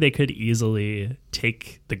feel like they could easily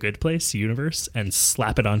take the Good Place universe and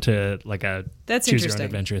slap it onto like a That's choose your own interesting.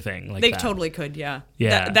 adventure thing. Like They that. totally could, yeah.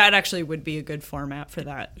 Yeah. That actually would be a good format for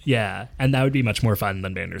that. Yeah, and that would be much more fun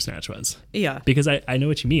than Bandersnatch was. Yeah. Because I know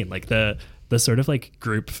what you mean. Like the sort of like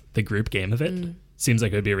group game of it seems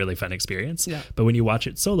like it would be a really fun experience. Yeah. But when you watch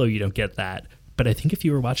it solo, you don't get that. But I think if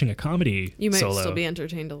you were watching a comedy You might solo, still be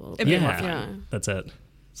entertained a little bit. It'd be more yeah, fun. Yeah. that's it.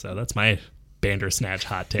 So that's my Bandersnatch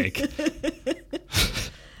hot take.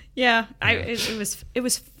 Yeah. It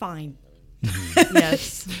was fine.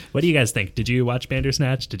 Yes. What do you guys think? Did you watch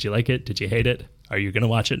Bandersnatch? Did you like it? Did you hate it? Are you going to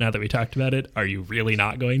watch it now that we talked about it? Are you really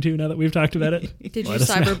not going to now that we've talked about it? Did you Let us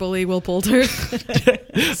know. cyberbully Will Poulter?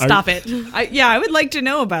 Stop it. I would like to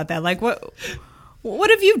know about that. Like what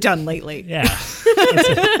have you done lately? Yeah.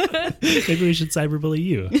 Maybe we should cyberbully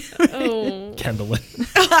you. Oh. Kendallin.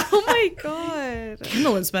 Oh my god.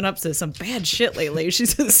 Kendall's been up to some bad shit lately.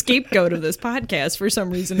 She's the scapegoat of this podcast for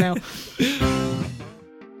some reason now.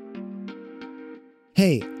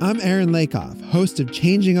 Hey, I'm Aaron Lakoff, host of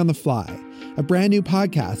Changing on the Fly, a brand new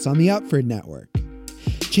podcast on the Upford Network.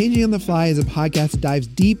 Changing on the Fly is a podcast that dives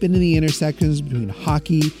deep into the intersections between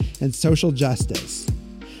hockey and social justice.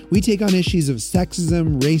 We take on issues of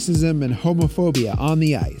sexism, racism, and homophobia on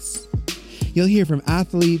the ice. You'll hear from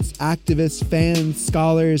athletes, activists, fans,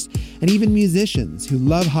 scholars, and even musicians who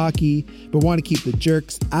love hockey but want to keep the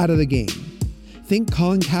jerks out of the game. Think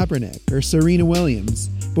Colin Kaepernick or Serena Williams,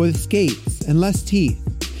 but with skates and less teeth.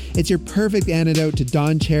 It's your perfect antidote to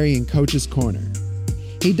Don Cherry and Coach's Corner.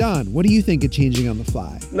 Hey Don, what do you think of Changing on the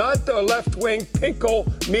Fly? Not the left-wing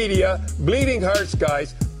pinko media, bleeding hearts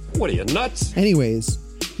guys. What are you, nuts? Anyways,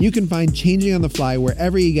 you can find Changing on the Fly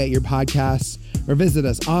wherever you get your podcasts or visit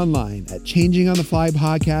us online at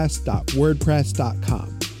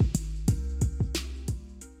changingontheflypodcast.wordpress.com.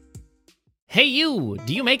 Hey you,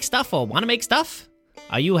 do you make stuff or want to make stuff?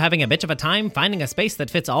 Are you having a bitch of a time finding a space that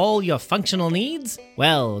fits all your functional needs?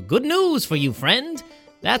 Well, good news for you, friend.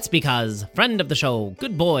 That's because friend of the show,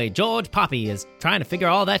 good boy George Poppy, is trying to figure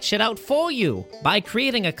all that shit out for you by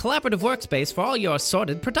creating a collaborative workspace for all your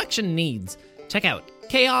assorted production needs. Check out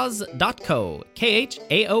chaos.co, KHAOZ.co.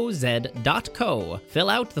 Fill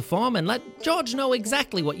out the form and let George know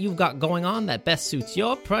exactly what you've got going on that best suits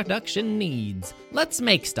your production needs. Let's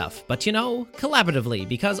make stuff, but collaboratively,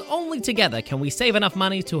 because only together can we save enough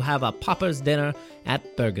money to have a Popper's dinner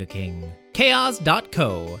at Burger King.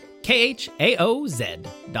 Chaos.co,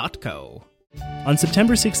 KHAOZ.co. On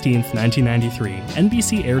September 16th, 1993,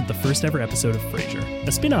 NBC aired the first ever episode of Frasier,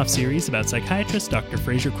 a spin-off series about psychiatrist Dr.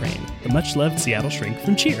 Frasier Crane, the much-loved Seattle shrink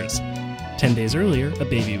from Cheers. 10 days earlier, a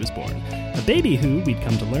baby was born. A baby who, we'd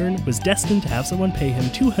come to learn, was destined to have someone pay him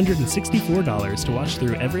 $264 to watch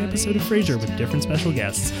through every episode of Frasier with different special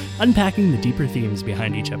guests, unpacking the deeper themes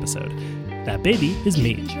behind each episode. That baby is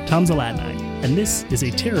me, Tom Zalatni, and this is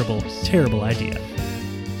a terrible, terrible idea.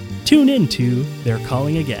 Tune in to They're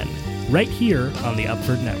Calling Again, right here on the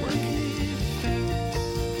Upford Network.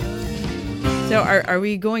 So are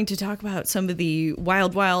we going to talk about some of the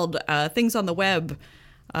wild things on the web?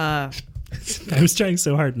 I was trying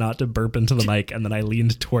so hard not to burp into the mic, and then I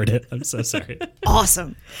leaned toward it. I'm so sorry.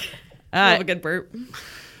 Awesome. Love a good burp.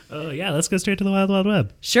 Oh, yeah, let's go straight to the Wild Wild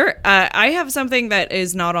Web. Sure. I have something that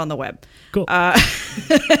is not on the web. Cool.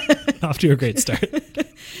 Off to a great start.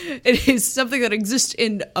 It is something that exists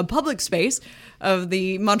in a public space of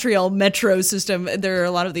the Montreal metro system. There are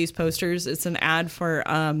a lot of these posters. It's an ad for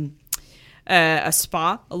a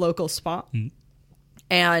spa, a local spa. Mm.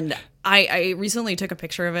 And I recently took a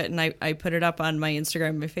picture of it and I put it up on my Instagram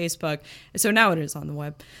and my Facebook. So now it is on the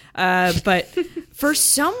web. But for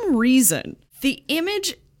some reason, the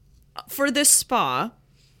image for this spa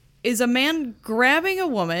is a man grabbing a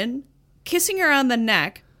woman, kissing her on the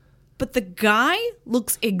neck, but the guy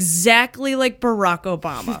looks exactly like Barack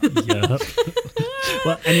Obama. Yep.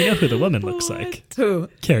 Well, and you know who the woman looks like? Who?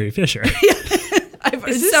 Carrie Fisher.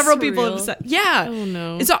 Several people have said, yeah. Oh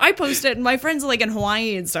no. And so I posted, and my friends like in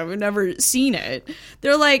Hawaii and stuff have never seen it.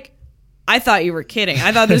 They're like, I thought you were kidding.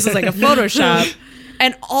 I thought this was like a Photoshop.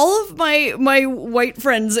 And all of my white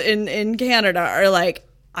friends in Canada are like,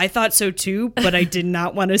 I thought so too, but I did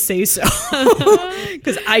not want to say so.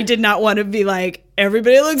 Because I did not want to be like,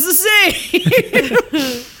 everybody looks the same.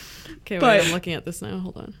 Okay, wait, I'm looking at this now.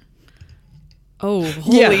 Hold on. Oh,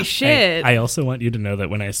 holy shit. I also want you to know that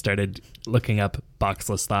when I started looking up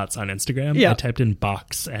boxless thoughts on Instagram, I typed in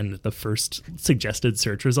box, and the first suggested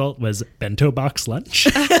search result was bento box lunch.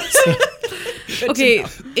 Okay,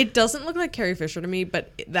 it doesn't look like Carrie Fisher to me,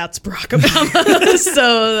 but that's Barack Obama.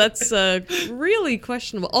 So that's really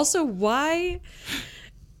questionable. Also, why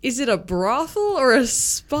is it a brothel or a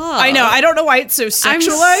spa? I know. I don't know why it's so sexualized. I'm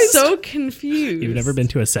so confused. You've never been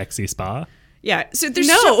to a sexy spa? Yeah. So there's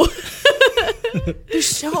there's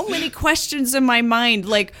so many questions in my mind.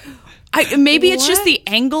 Like, maybe it's just the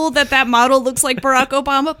angle that model looks like Barack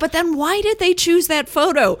Obama, but then why did they choose that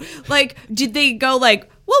photo? Like, did they go like,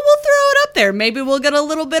 well, we'll throw it up there. Maybe we'll get a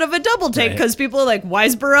little bit of a double take because people are like, why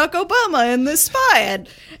is Barack Obama in this spa ad?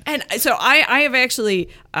 And so I have actually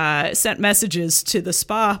sent messages to the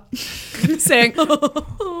spa saying,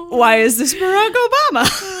 why is this Barack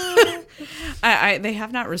Obama? They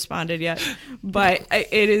have not responded yet, but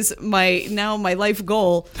it is my life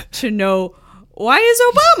goal to know, why is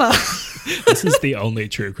Obama? This is the only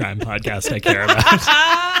true crime podcast I care about.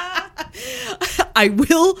 I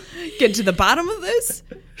will get to the bottom of this.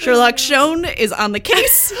 Sherlock Schoen is on the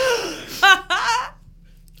case.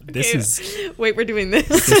 This is Wait, we're doing this.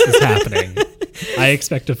 This is happening. I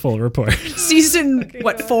expect a full report. Season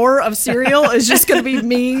 4 of Serial is just going to be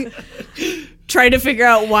me trying to figure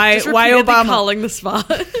out why Obama calling the spa.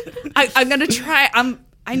 I'm going to try.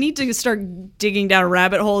 I need to start digging down a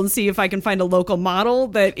rabbit hole and see if I can find a local model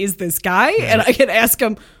that is this guy, and I can ask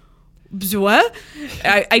him. What?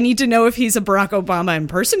 I need to know if he's a Barack Obama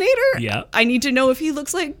impersonator. Yeah. I need to know if he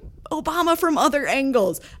looks like Obama from other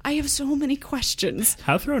angles. I have so many questions.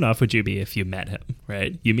 How thrown off would you be if you met him,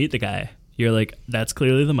 right? You meet the guy. You're like, that's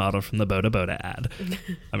clearly the model from the Boda Boda ad.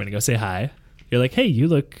 I'm going to go say hi. You're like, hey, you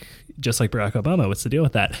look just like Barack Obama. What's the deal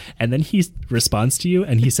with that? And then he responds to you,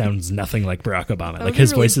 and he sounds nothing like Barack Obama. Like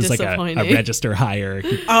his really voice is like a register higher.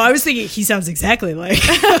 Oh, I was thinking he sounds exactly like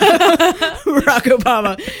Barack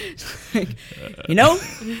Obama.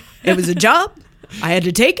 It was a job. I had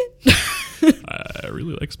to take it. I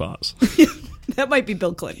really like spas. That might be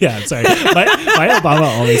Bill Clinton. Yeah, I'm sorry. My Obama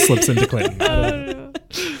always slips into Clinton.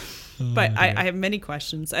 But I have many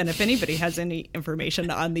questions, and if anybody has any information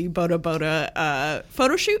on the Boda Boda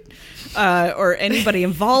photo shoot or anybody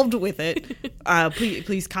involved with it,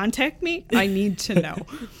 please contact me. I need to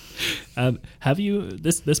know. Have you?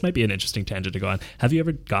 This might be an interesting tangent to go on. Have you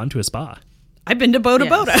ever gone to a spa? I've been to Boda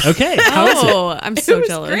Boda. Okay, how is it? Oh, I'm so It was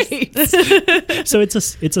jealous. great. So it's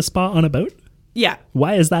a spa on a boat. Yeah.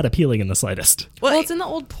 Why is that appealing in the slightest? Well, it's in the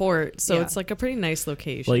old port, so Yeah. it's like a pretty nice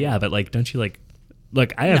location. Well, yeah, but like, don't you like?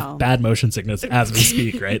 Look, I have No. bad motion sickness as we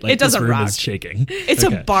speak, right? Like, It doesn't this room rock. is shaking. It's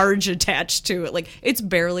Okay. a barge attached to it. Like, it's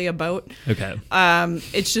barely a boat. Okay.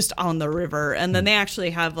 It's just on the river. And then they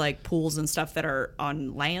actually have like pools and stuff that are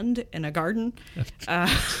on land in a garden.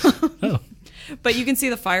 Oh. But you can see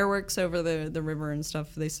the fireworks over the river and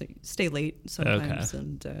stuff. They stay late sometimes. Okay.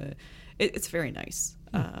 And it's very nice.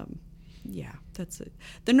 Yeah, that's it.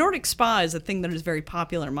 The Nordic Spa is a thing that is very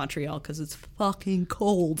popular in Montreal because it's fucking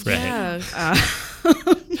cold. Right. Yeah.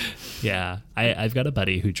 Yeah, I've got a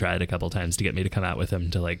buddy who tried a couple times to get me to come out with him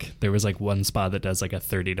to like. There was like one spa that does like a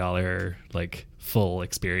 $30 like full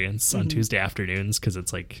experience on Tuesday afternoons because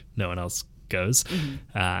it's like no one else goes,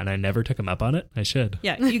 and I never took him up on it. I should.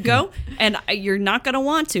 Yeah, you go, and you're not going to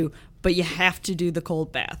want to, but you have to do the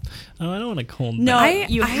cold bath. Oh, I don't want a cold No, bath.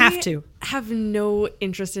 you have to. Have no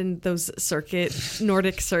interest in those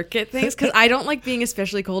Nordic circuit things because I don't like being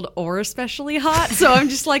especially cold or especially hot. So I'm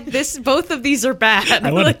just like both of these are bad.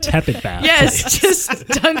 I want a tepid bath. Yes, just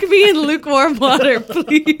dunk me in lukewarm water,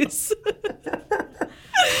 please.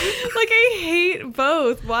 Like, I hate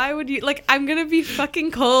both. Why would you? Like, I'm going to be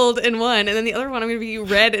fucking cold in one, and then the other one I'm going to be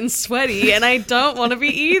red and sweaty, and I don't want to be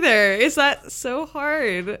either. Is that so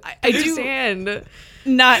hard? I do- understand.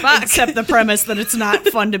 Not accept the premise that it's not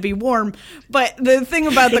fun to be warm, but the thing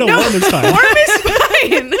about the No, warm is fine. Warm is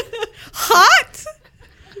fine. Hot?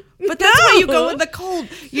 but that's why you go No. in the cold.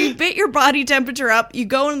 You bit your body temperature up. You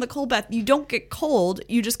go in the cold bath. You don't get cold.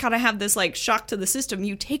 You just kind of have this like shock to the system.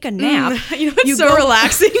 You take a nap. You know what's You so go-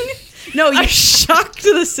 relaxing? No, A shock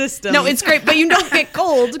to the system. no, it's great, but you don't get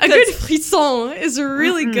cold. a good 'cause frisson is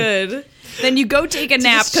really good. Then you go take a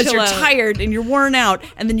nap just because chill you're out. tired and you're worn out,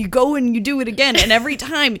 and then you go and you do it again, and every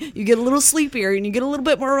time you get a little sleepier and you get a little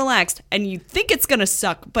bit more relaxed, and you think it's gonna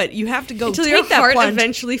suck, but you have to go Until take your that heart plunge.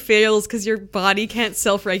 eventually fails because your body can't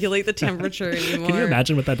self-regulate the temperature anymore. Can you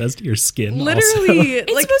imagine what that does to your skin? also? Literally,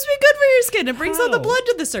 It's like, supposed to be good for your skin. It brings all the How? blood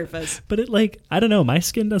to the surface. But it like I don't know. My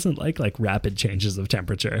skin doesn't like rapid changes of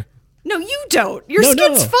temperature. No, you don't. Your No,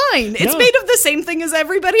 skin's no. fine. It's No. made of the same thing as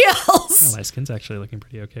everybody Oh, else. my skin's actually looking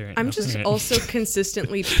pretty okay right now. I'm just Right. also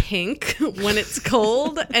consistently pink when it's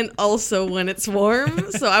cold and also when it's warm.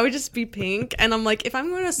 So I would just be pink. And I'm like, if I'm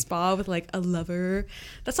going to a spa with like a lover,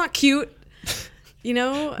 that's not cute. You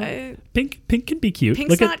know? Pink can be cute. Pink's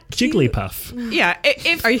Look at not cute. Jigglypuff. Yeah,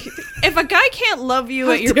 if Are you? if a guy can't love you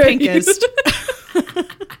How at your dare you. pinkest,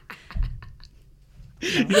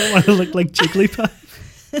 You don't want to look like Jigglypuff.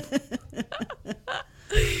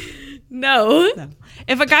 No.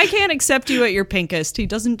 if a guy can't accept you at your pinkest, he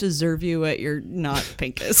doesn't deserve you at your not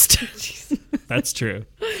pinkest. That's true.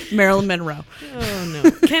 Marilyn Monroe. Oh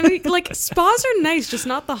no. Can we like spas are nice, just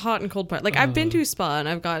not the hot and cold part. Like I've been to a spa and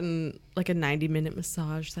I've gotten like a 90-minute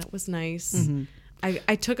massage. That was nice. Mm-hmm. I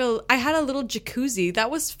had a little jacuzzi.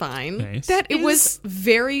 That was fine. Nice. It was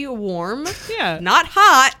very warm. Yeah. Not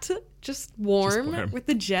hot. Just warm, warm. with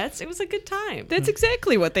the jets. It was a good time. That's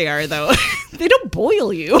exactly what they are, though. They don't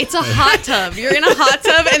boil you. It's a hot tub. You're in a hot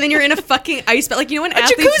tub and then you're in a fucking ice bath. Like, you know when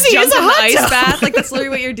athletes jacuzzi jump is a in the hot ice tub. bath? Like, that's literally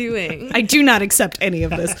what you're doing. I do not accept any of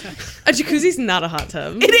this. A jacuzzi's not a hot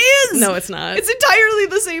tub. It is. No, it's not. It's entirely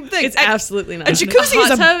the same thing. It's absolutely not. a jacuzzi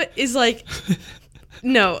hot is a- tub is like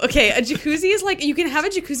no, okay. A jacuzzi is like you can have a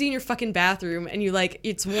jacuzzi in your fucking bathroom and you like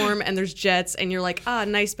it's warm and there's jets and you're like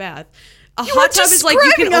nice bath. A hot tub is like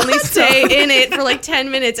you can describing a only hot stay in it for like 10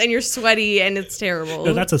 minutes and you're sweaty and it's terrible.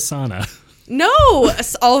 No, that's a sauna. No!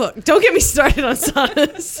 Don't get me started on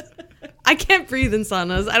saunas. I can't breathe in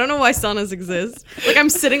saunas. I don't know why saunas exist. Like I'm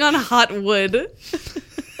sitting on hot wood.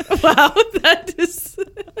 Wow, that is...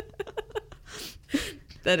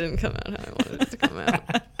 That didn't come out how I wanted it to come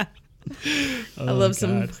out. I love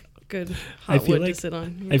some good hot wood to sit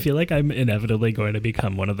on. I feel like I'm inevitably going to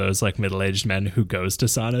become one of those like middle-aged men who goes to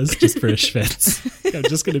saunas just for a schwitz. I'm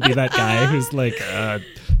just going to be that guy who's like, I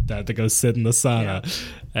have to go sit in the sauna.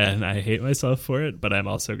 And I hate myself for it, but I'm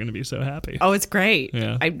also going to be so happy. Oh, it's great.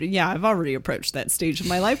 Yeah. I've already approached that stage of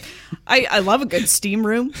my life. I love a good steam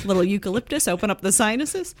room, little eucalyptus, open up the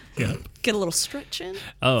sinuses, Yeah. get a little stretch in.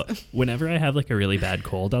 Oh, whenever I have like a really bad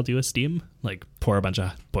cold, I'll do a steam, like pour a bunch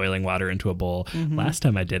of boiling water into a bowl. Last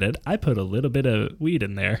time I did it, I put a little bit of weed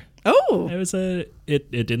in there. Oh, It was it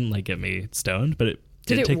didn't like get me stoned, but it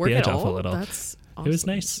did it take work the edge at off a all? little. That's It was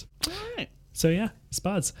awesome. nice. all right. So yeah,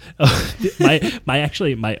 spas. Oh,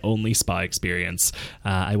 my only spa experience.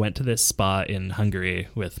 I went to this spa in Hungary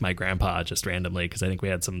with my grandpa just randomly because I think we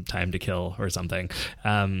had some time to kill or something.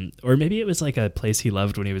 Or maybe it was like a place he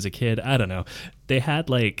loved when he was a kid. I don't know. They had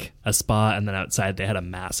like a spa and then outside they had a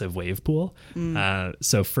massive wave pool.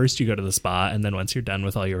 So first you go to the spa and then once you're done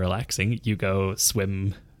with all your relaxing, you go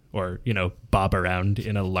swim or, bob around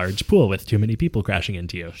in a large pool with too many people crashing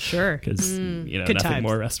into you. Sure. Because, Good nothing times.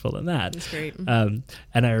 more restful than that. That's great. And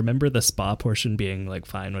I remember the spa portion being like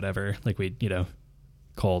fine, whatever. Like we,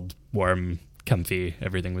 cold, warm, comfy.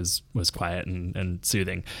 Everything was quiet and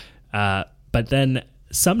soothing. But then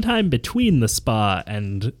sometime between the spa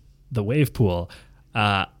and the wave pool,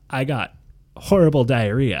 I got horrible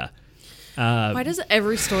diarrhea. Why does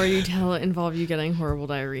every story you tell involve you getting horrible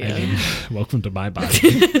diarrhea? Welcome to my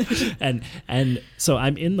body. and so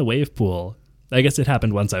I'm in the wave pool. I guess it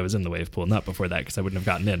happened once I was in the wave pool, not before that because I wouldn't have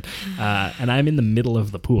gotten in. And I'm in the middle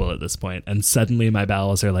of the pool at this point, and suddenly my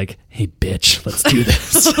bowels are like, "Hey, bitch, let's do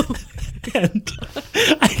this." And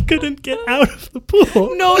I couldn't get out of the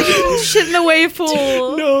pool. No, you didn't shit in the wave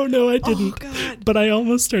pool. No, I didn't. But I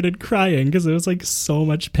almost started crying because it was like so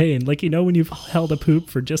much pain. Like, when you've held a poop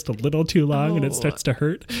for just a little too long and it starts to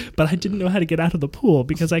hurt. But I didn't know how to get out of the pool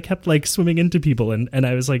because I kept like swimming into people and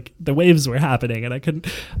I was like, the waves were happening and I couldn't.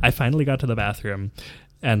 I finally got to the bathroom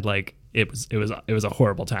and like it was a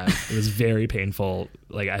horrible time. It was very painful.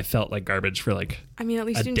 Like I felt like garbage for like I mean, at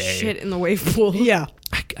least a you didn't day. shit in the wave pool. Yeah.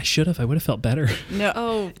 I should have. I would have felt better. No.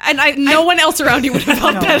 Oh, And no one else around you would have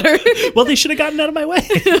felt better. Well, they should have gotten out of my way.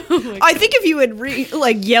 I think if you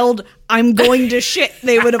had yelled, "I'm going to shit,"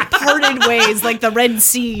 they would have parted ways like the Red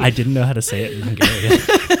Sea. I didn't know how to say it in Hungarian.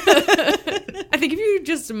 I think if you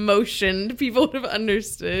just motioned, people would have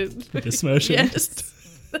understood. Just motion. Yes.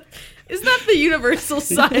 Isn't that the universal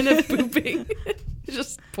sign of pooping?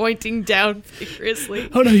 Just pointing down vigorously.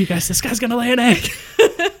 Oh no, you guys, this guy's gonna lay an egg.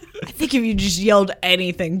 I think if you just yelled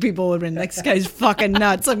anything, people would have been like, "This guy's fucking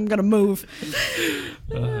nuts. I'm gonna move."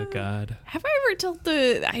 Oh God. Have I ever told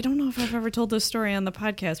I don't know if I've ever told this story on the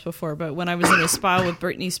podcast before, but when I was in a spa with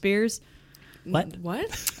Britney Spears. What?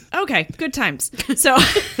 Okay, good times. So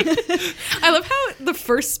I love how the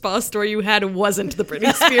first spa story you had wasn't the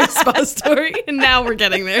Britney Spears spa story, and now we're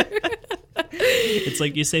getting there. It's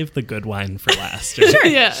like you saved the good wine for last.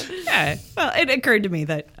 Right? Yeah. yeah, well, it occurred to me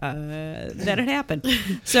that that had happened.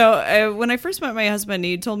 So when I first met my husband,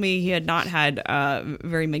 he told me he had not had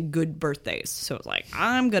very many good birthdays. So it was like,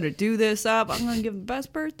 I'm gonna do this up. I'm gonna give him the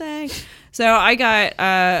best birthday. So I got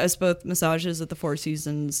us both massages at the Four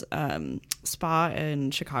Seasons spa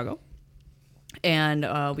in Chicago.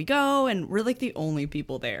 And we go, and we're like the only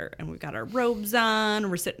people there. And we've got our robes on.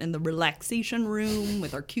 We're sitting in the relaxation room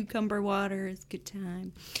with our cucumber water. It's a good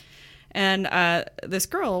time. And this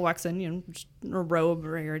girl walks in, just in her robe,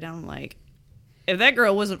 her hair down. Like, if that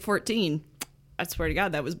girl wasn't 14, I swear to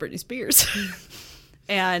God, that was Britney Spears.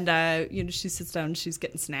 And, she sits down, and she's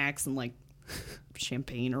getting snacks and, like,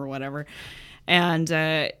 champagne or whatever.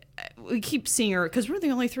 And we keep seeing her, because we're the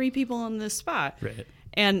only three people in this spot. Right.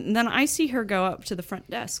 And then I see her go up to the front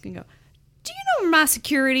desk and go, "Do you know where my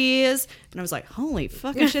security is?" And I was like, holy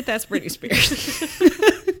fucking shit, that's Britney Spears.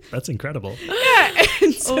 That's incredible.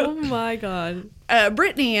 And so, Oh my god.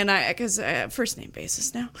 Brittany and I, because first name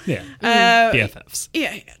basis now. Yeah. BFFs.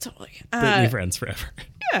 Yeah, totally. Brittany friends forever.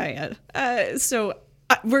 Yeah. So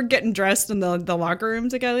we're getting dressed in the locker room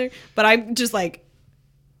together, but I'm just like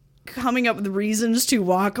coming up with reasons to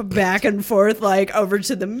walk back and forth, like over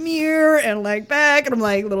to the mirror and like back, and I'm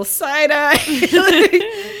like little side eye,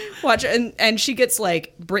 like, watch, and she gets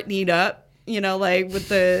like Britney'd up, like with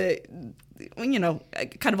the,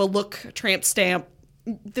 kind of a look, tramp stamp,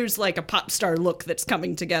 there's like a pop star look that's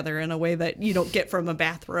coming together in a way that you don't get from a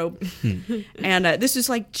bathrobe. And this is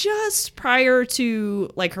like just prior to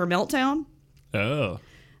like her meltdown. Oh.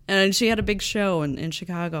 And she had a big show in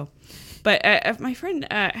Chicago. But my friend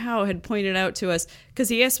Hao had pointed out to us, because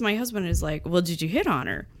he asked my husband, is like, well, did you hit on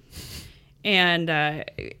her? And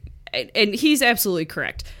he's absolutely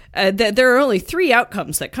correct. That there are only 3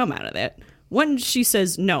 outcomes that come out of that. 1, she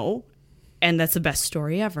says no, and that's the best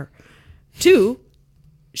story ever. 2,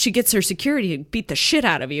 she gets her security to beat the shit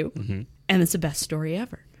out of you, and it's the best story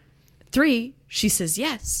ever. 3, she says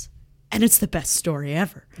yes, and it's the best story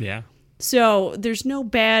ever. Yeah. So there's no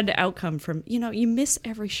bad outcome from, you miss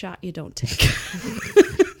every shot you don't take.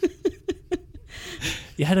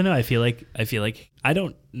 Yeah, I don't know. I feel like I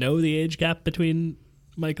don't know the age gap between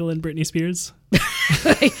Michael and Britney Spears.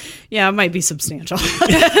 Yeah, it might be substantial.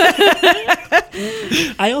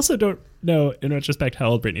 I also don't know, in retrospect, how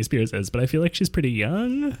old Britney Spears is, but I feel like she's pretty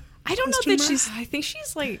young. I don't know that she's... I think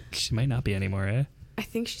she's like, She might not be anymore, eh? I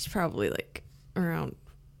think she's probably like around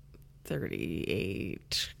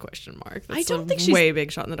 38 question mark. That's I don't a think she's- way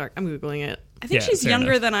big shot in the dark. I'm Googling it. I think Yeah, she's fair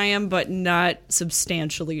younger enough. than I am, but not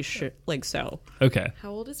substantially so. Okay.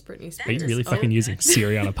 How old is Britney Are Spears? you really fucking using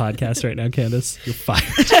Siri on a podcast right now, Candace? You're fired.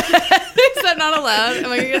 Is that not allowed?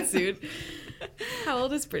 Am I gonna get sued? How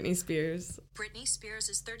old is Britney Spears? Britney Spears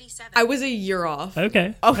is 37. I was a year off.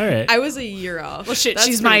 Okay. All right. I was a year off. Well, shit, That's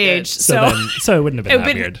she's my pretty good. age, so it wouldn't have been it that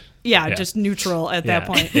would've weird. Yeah, just neutral at that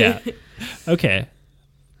point. Yeah. Okay.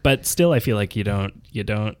 But still, I feel like you don't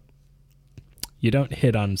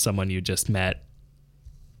hit on someone you just met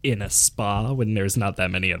in a spa when there's not that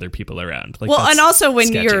many other people around. Like, Well, that's and also when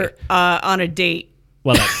sketchy. you're on a date.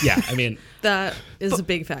 Well, I mean, That is a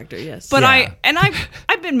big factor, yes. But Yeah.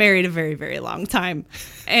 I've been married a very, very long time,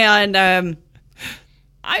 and I would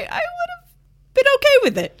have been okay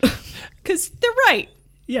with it because they're right.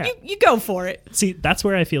 yeah. You go for it. See, that's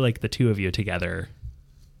where I feel like the two of you together.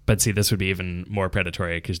 But see, this would be even more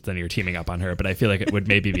predatory because then you're teaming up on her. But I feel like it would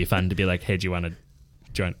maybe be fun to be like, hey, do you want to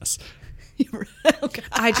join us? Okay.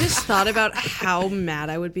 I just thought about how mad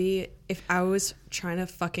I would be if I was trying to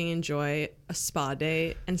fucking enjoy a spa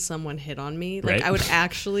day and someone hit on me. Like, Right. I would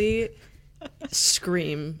actually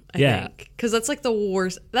scream, I Yeah. think. Because that's like the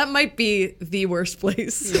worst. That might be the worst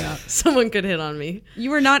place someone could hit on me. You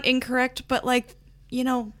were not incorrect, but like,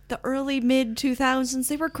 the early mid 2000s,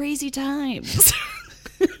 they were crazy times.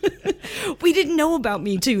 We didn't know about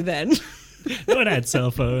Me Too then. No one had cell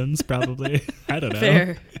phones, probably. I don't know.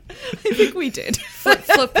 Fair. I think we did. Flip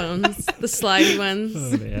phones, the slidey ones.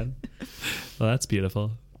 Oh man. Well, that's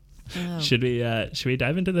beautiful. Should we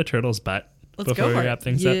dive into the turtle's butt Let's before go we for wrap it.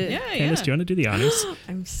 things Yeah. up? Yeah, Candace, yeah. do you want to do the honors?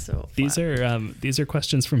 I'm so These flat. are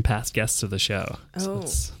questions from past guests of the show. So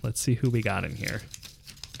Oh. let's see who we got in here.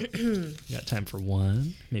 We got time for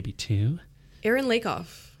 1, maybe 2. Aaron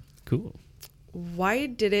Lakoff. Cool. Why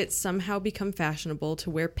did it somehow become fashionable to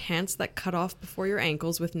wear pants that cut off before your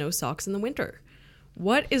ankles with no socks in the winter?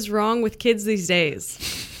 What is wrong with kids these days?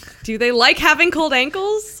 Do they like having cold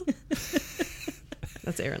ankles?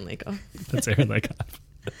 That's Aaron Lakoff. That's Aaron Lakoff.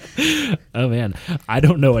 Oh man, I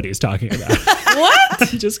don't know what he's talking about. What?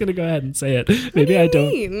 I'm just gonna go ahead and say it.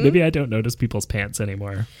 mean? Maybe I don't notice people's pants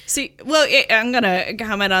anymore. See, well, I'm going to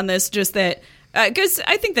comment on this just that because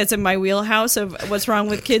I think that's in my wheelhouse of what's wrong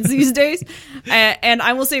with kids these days. And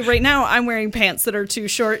I will say right now, I'm wearing pants that are too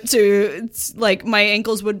short to, like, my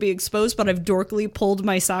ankles would be exposed, but I've dorkily pulled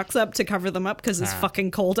my socks up to cover them up because it's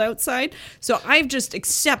fucking cold outside. So I've just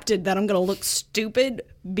accepted that I'm going to look stupid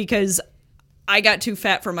because I got too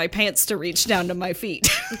fat for my pants to reach down to my feet.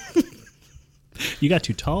 You got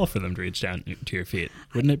too tall for them to reach down to your feet.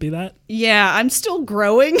 Wouldn't it be that? Yeah, I'm still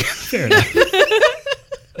growing. Fair enough.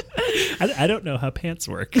 I don't know how pants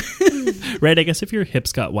work. Right, I guess if your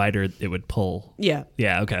hips got wider, it would pull. Yeah,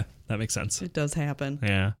 Yeah, okay. That makes sense. it does happen.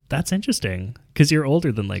 Yeah. That's interesting. Because you're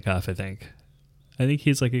older than Lakoff, I think. I think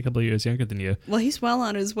he's like a couple of years younger than you. Well, he's well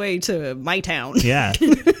on his way to my town. Yeah.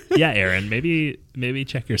 Yeah, Aaron. Maybe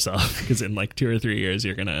check yourself. Because in like 2 or 3 years,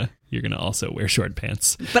 you're gonna also wear short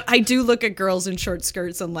pants. But I do look at girls in short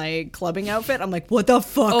skirts and like clubbing outfit. I'm like, what the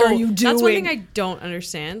fuck are you doing? That's one thing I don't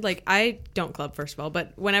understand. Like, I don't club, first of all,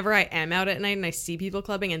 but whenever I am out at night and I see people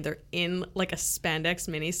clubbing and they're in like a spandex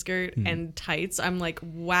miniskirt and tights, I'm like,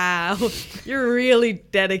 wow, you're really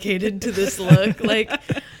dedicated to this look. Like,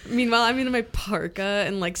 meanwhile, I'm in my parka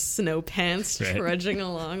and like snow pants Right. trudging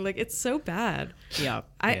along. Like, it's so bad. Yeah.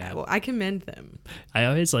 I commend them. I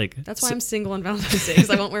always like... That's why I'm single on Valentine's Day, because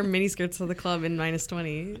I won't wear miniskirts to the club in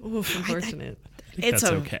 -20. Oof, unfortunate. I think It's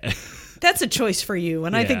that's a- okay. That's a choice for you,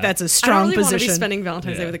 and I think Yeah. that's a I don't strong really want to be position. spending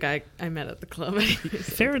Valentine's Day Yeah. with a guy I met at the club. anyways.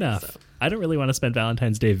 Fair enough. I don't really want to spend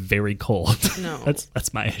Valentine's Day very cold. No.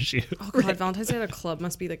 that's my issue. Oh god, Valentine's Day at a club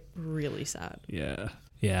must be like really sad. Yeah.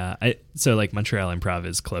 So like Montreal Improv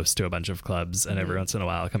is close to a bunch of clubs, and every once in a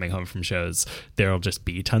while, coming home from shows, there'll just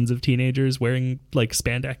be tons of teenagers wearing like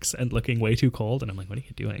spandex and looking way too cold, and I'm like, what are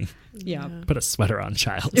you doing? Yeah. Put a sweater on,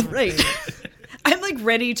 child. Right. I'm like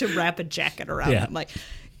ready to wrap a jacket around Yeah. him. Like,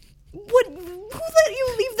 what? Who let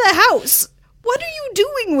you leave the house? What are you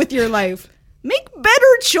doing with your life? Make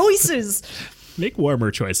better choices. Make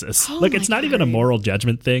warmer choices. Oh Like my it's not even a God. moral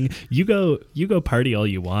judgment thing. You go party all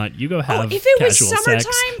you want. You go have if it was casual sex.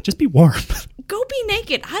 summertime- Just be warm. Go be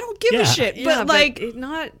naked. I don't give Yeah. a shit. Yeah, But like, it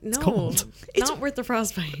not cold. not worth the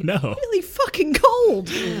frostbite. No, really fucking cold.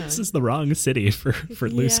 this is the wrong city for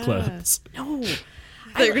loose Yeah. clothes. No.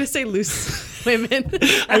 They're gonna say loose women.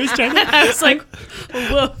 I was trying to. I was like,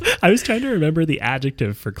 whoa. I was trying to remember the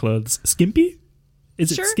adjective for clothes. Skimpy?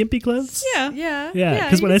 Is it Sure. skimpy clothes? Yeah. Yeah. Yeah,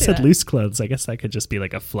 because you when can I say said that. loose clothes, I guess that could just be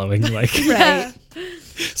like a flowing, like, Right.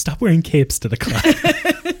 stop wearing capes to the club.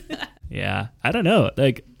 Yeah, I don't know.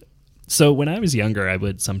 Like, so when I was younger, I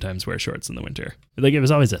would sometimes wear shorts in the winter. Like, it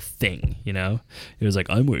was always a thing, you know? It was like,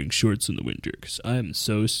 I'm wearing shorts in the winter because I'm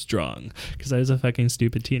so strong. Because I was a fucking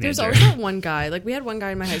stupid teenager. There's always that one guy. Like we had one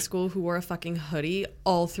guy in my high school who wore a fucking hoodie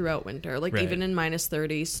all throughout winter. Like Right. even in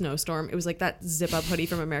 -30 snowstorm, it was like that zip up hoodie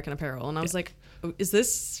from American Apparel, and I was like, "Is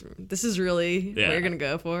this is really Yeah. what you're gonna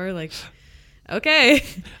go for?" Like, okay,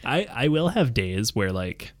 I will have days where,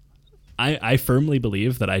 like, I firmly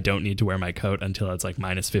believe that I don't need to wear my coat until it's like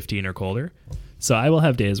 -15 or colder. So I will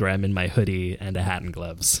have days where I'm in my hoodie and a hat and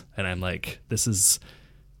gloves, and I'm like, this is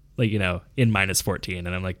like, you know, in -14, and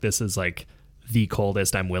I'm like, this is like the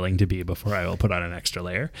coldest I'm willing to be before I will put on an extra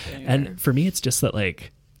layer. And for me, it's just that,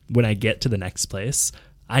 like, when I get to the next place,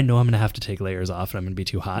 I know I'm gonna have to take layers off and I'm gonna be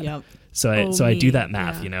too hot. Yep. So I do me, that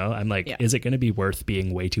math, yeah. you know. I'm like, Yeah. is it gonna be worth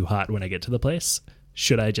being way too hot when I get to the place?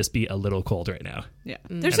 Should I just be a little cold right now? Yeah.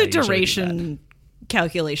 There's And a I usually do duration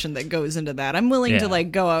calculation that goes into that. I'm willing to Yeah.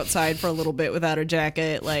 like go outside for a little bit without a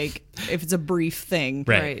jacket, like if it's a brief thing.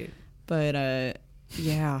 Right. But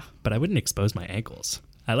yeah. But I wouldn't expose my ankles.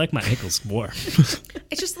 I like my ankles warm.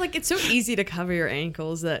 It's just like it's so easy to cover your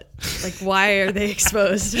ankles that like why are they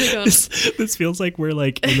exposed? I don't- This feels like we're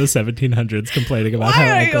like in the 1700s complaining about why how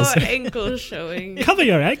are ankles your ankles showing? cover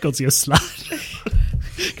your ankles, you slut.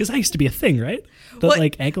 Because that used to be a thing, right? That What?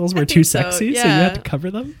 like ankles were think too so, sexy, so you yeah. had to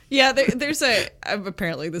cover them. Yeah, there's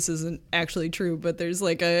apparently this isn't actually true, but there's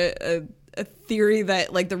like a theory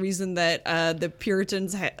that like the reason that the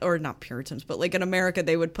Puritans or not Puritans, but like in America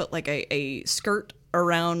they would put like a skirt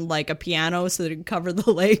around like a piano so that it could cover the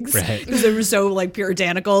legs, Right. because they were so like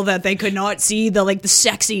puritanical that they could not see the like the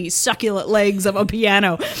sexy succulent legs of a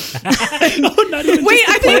piano. Oh, not even Wait, just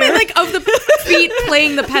the I think you player. meant like of the feet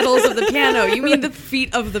playing the pedals of the piano. You mean the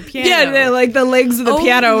feet of the piano? Yeah, like the legs of the Oh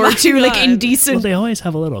piano my were too like God. indecent. Well, they always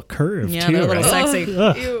have a little curve Yeah, too, they're a little right? sexy.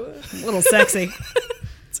 Ugh, Ew. A little sexy.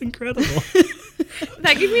 it's incredible.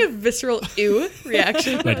 That gave me a visceral ew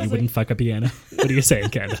reaction. I But you was wouldn't fuck a piano. What are you saying,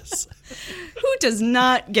 Candace? Who does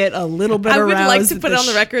not get a little bit I would like aroused to at put the on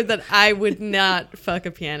the record that I would not fuck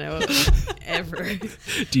a piano ever.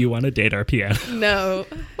 Do you want to date our piano? No.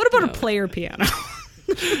 What about a player piano?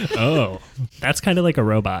 Oh, that's kind of like a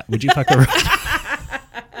robot. Would you fuck a robot?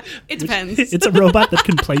 It depends. It's a robot that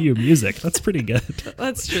can play you music. That's pretty good.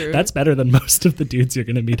 That's true. That's better than most of the dudes you're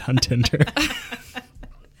going to meet on Tinder.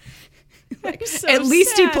 so At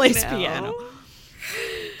least he sad plays now. piano.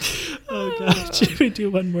 Oh, God. Should we do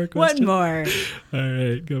one more question? One more. All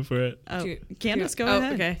right, go for it. Oh, Candace, go Oh,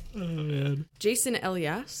 ahead. okay. Oh, man. Jason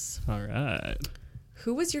Elias, All right.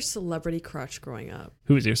 who was your celebrity crush growing up?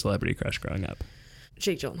 Who was your celebrity crush growing up?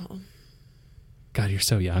 Jake Gyllenhaal. God, you're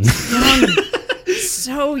so young.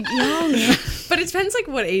 So young. But it depends like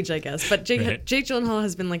what age, I guess. But Jake Right. Gyllenhaal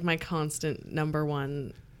has been like my constant number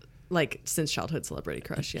one, like since childhood celebrity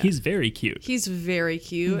crush. Yeah, He's very cute. he's very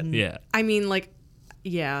cute. Yeah. I mean, like,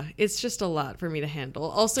 yeah, it's just a lot for me to handle.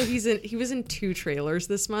 Also, he was in 2 trailers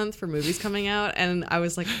this month for movies coming out, and I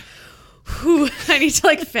was like, whew, I need to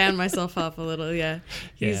like fan myself up a little. Yeah,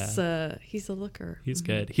 he's a looker. He's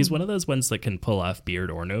good. He's one of those ones that can pull off beard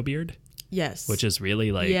or no beard, Yes, which is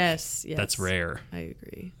really like, yes, that's rare. I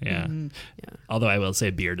agree. Yeah. Yeah. Although I will say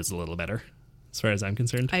beard is a little better as far as I'm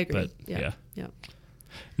concerned. I agree. But yeah.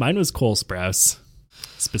 Mine was Cole Sprouse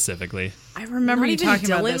specifically. I remember Not you even talking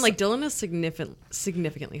Dylan. about this. Like Dylan is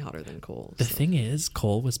significantly hotter than Cole. The so. thing is,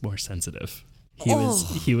 Cole was more sensitive. He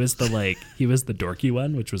was the dorky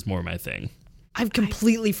one, which was more my thing. I've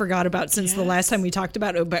completely forgot about since the last time we talked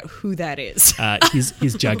about who that is. He's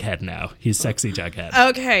Jughead now. He's sexy Jughead.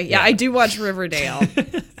 Okay, yeah, I do watch Riverdale,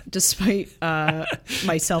 despite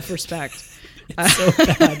my self-respect. It's so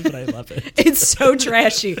bad, but I love it. It's so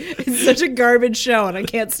trashy. It's such a garbage show, and I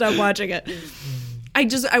can't stop watching it.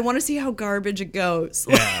 I want to see how garbage it goes.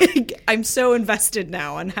 Yeah. Like, I'm so invested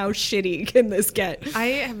now on how shitty can this get.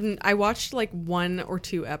 I watched like 1 or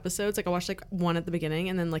 2 episodes. Like I watched like one at the beginning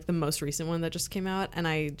and then like the most recent one that just came out, and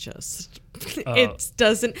I just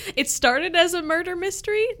it started as a murder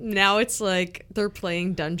mystery. Now it's like they're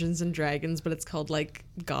playing Dungeons and Dragons, but it's called like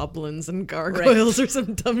Goblins and Gargoyles or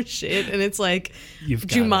some dumb shit, and it's like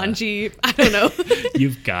Jumanji. I don't know.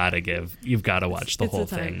 You've got to watch the whole a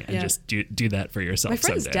time, thing and yeah. just do that for yourself. My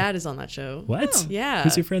friend's someday. dad is on that show. What? Oh, yeah.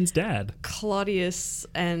 Who's your friend's dad? Claudius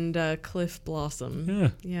and Cliff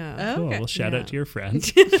Blossom. Yeah. Cool. Well, shout out to your friend.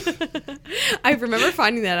 I remember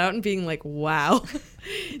finding that out and being like, wow,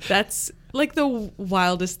 that's like the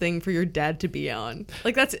wildest thing for your dad to be on.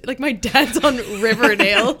 Like that's like my dad's on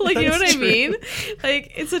Riverdale. Like, you know what I mean?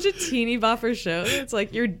 Like, it's such a teeny bopper show. It's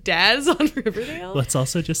like your dad's on Riverdale. Well, it's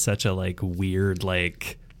also just such a weird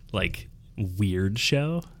weird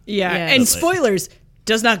show. Yeah, Yeah. and spoilers,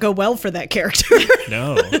 does not go well for that character.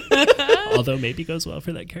 No. Although maybe goes well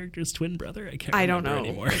for that character's twin brother. I don't know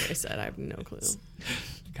anymore. Like I said, I have no clue.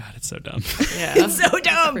 God, it's so dumb. Yeah. It's so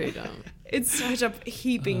dumb. Pretty dumb. It's such a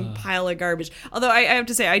heaping pile of garbage. Although I have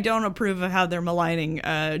to say, I don't approve of how they're maligning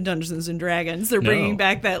Dungeons and Dragons. They're bringing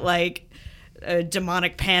back that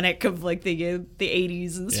demonic panic of like the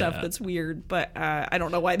 80s and stuff. Yeah. That's weird, but I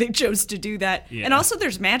don't know why they chose to do that. Yeah. And also,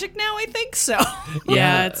 there's magic now, I think. So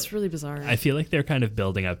Yeah, it's really bizarre. I feel like they're kind of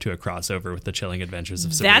building up to a crossover with the Chilling Adventures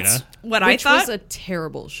of Sabrina. that's what Which I thought. was a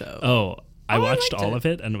terrible show. Oh, I watched liked all it. of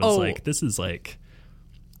it and was Oh. like, this is like,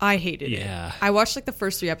 I hated it. Yeah. I watched like the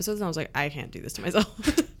first 3 episodes and I was like, I can't do this to myself.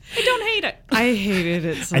 I don't hate it. I hated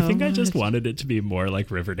it so I think I much. just wanted it to be more like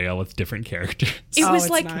Riverdale with different characters. It Oh, was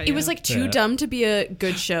it's like not, it was yeah. like too Yeah. dumb to be a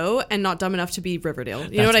good show and not dumb enough to be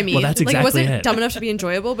Riverdale. You know what I mean? well, that's Like it exactly wasn't it. dumb enough to be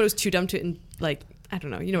enjoyable, but it was too dumb to I don't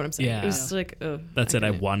know. You know what I'm saying? Yeah. It was like That's it. I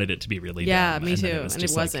wanted it to be really yeah, dumb. me and too. then And it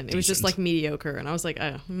just, like, wasn't. It was just decent. like mediocre, and I was like,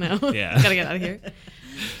 oh no, Yeah. gotta get out of here.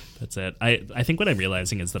 That's it. I think what I'm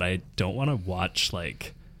realizing is that I don't want to watch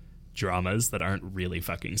like dramas that aren't really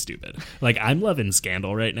fucking stupid. Like I'm loving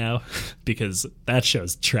Scandal right now because that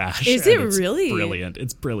show's trash. Is and it it's really? brilliant?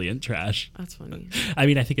 It's brilliant trash. That's funny. I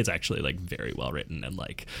mean, I think it's actually like very well written and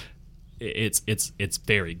like it's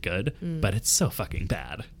very good, but it's so fucking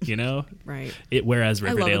bad, you know? Right. Whereas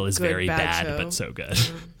love a Riverdale is good, very bad bad, show. but so good.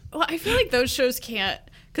 Well, I feel like those shows can't,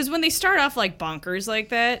 because when they start off like bonkers like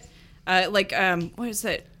that, what is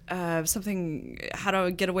that? Something, How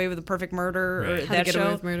to Get Away with a Perfect Murder, or Right. How to that Get show.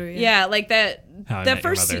 Away with Murder, yeah. like that. How I that Met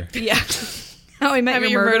Your first, Mother. yeah. How I Met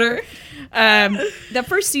Your Murder. That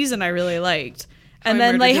first season I really liked. And How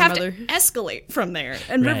I then Murdered they Your have Mother. to escalate from there.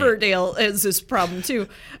 And Right. Riverdale is this problem too,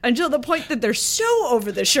 until the point that they're so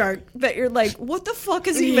over the shark that you're like, what the fuck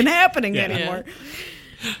is even happening Yeah. anymore?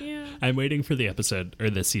 Yeah. I'm waiting for the episode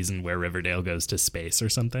or the season where Riverdale goes to space or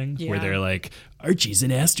something, where Yeah. they're like, Archie's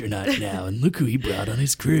an astronaut now, and look who he brought on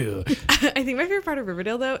his crew. I think my favorite part of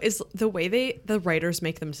Riverdale though is the way the writers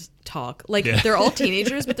make them talk. Like Yeah. they're all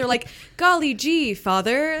teenagers, but they're like, "Golly gee,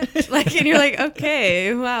 father!" Like, and you're like,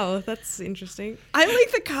 "Okay, wow, that's interesting." I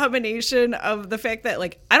like the combination of the fact that,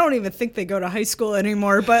 like, I don't even think they go to high school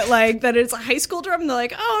anymore, but, like, that it's a high school drama, and they're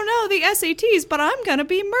like, oh, no, the SATs, but I'm going to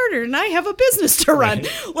be murdered, and I have a business to run. Right.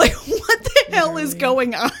 Like, what the hell is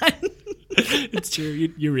going on? It's true.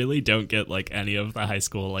 You really don't get like any of the high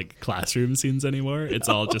school like classroom scenes anymore. It's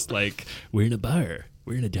all just like, we're in a bar,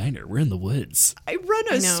 we're in a diner, we're in the woods. I run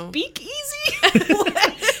a I know. speakeasy?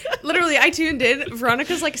 Literally, I tuned in.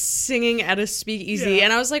 Veronica's like singing at a speakeasy,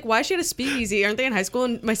 and I was like, "Why is she at a speakeasy? Aren't they in high school?"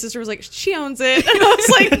 And my sister was like, "She owns it." And I was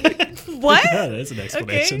like, "What?" Yeah, that's an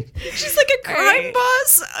explanation. She's like a crime Right.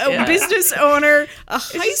 boss, a Yeah. business owner, a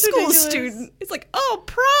high just school ridiculous. student. It's like, oh,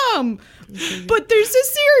 prom, but there's a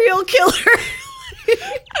serial killer.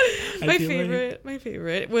 My feel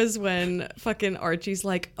favorite was when fucking Archie's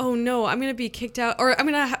like, "Oh no, I'm gonna be kicked out, or I'm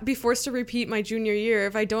gonna be forced to repeat my junior year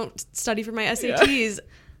if I don't study for my SATs."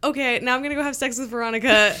 Okay, now I'm gonna go have sex with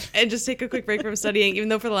Veronica and just take a quick break from studying, even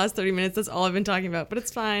though for the last 30 minutes that's all I've been talking about. But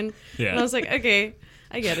it's fine. Yeah. And I was like, okay,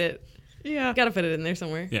 I get it. Yeah. Gotta fit it in there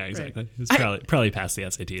somewhere. Yeah, exactly. It's probably past the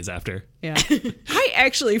SATs after. Yeah. I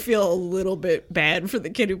actually feel a little bit bad for the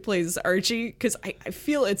kid who plays Archie, because I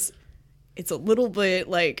feel it's a little bit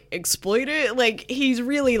like exploited. Like, he's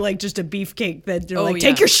really like just a beefcake that they're like,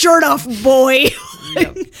 take yeah. your shirt off, boy.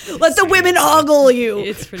 Let the women ogle you.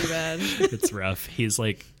 It's pretty bad. It's rough. He's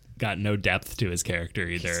like got no depth to his character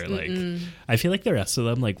either. Like, I feel like the rest of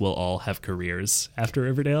them like will all have careers after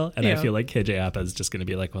Riverdale, and I feel like KJ Apa is just going to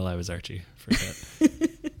be like, well, I was Archie for a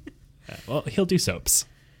bit. Well, he'll do soaps.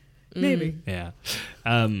 Maybe. Yeah.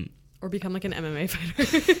 Or become like an MMA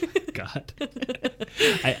fighter. God.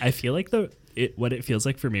 I feel like what it feels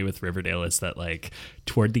like for me with Riverdale is that like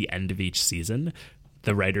toward the end of each season,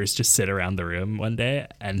 the writers just sit around the room one day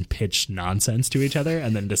and pitch nonsense to each other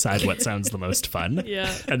and then decide what sounds the most fun.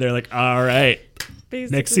 Yeah. And they're like, all right,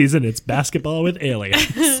 Basically. next season it's basketball with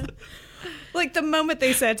aliens. Like the moment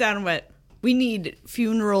they sat down and went, we need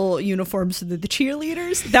funeral uniforms for the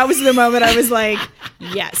cheerleaders. That was the moment I was like,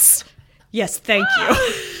 yes, thank you.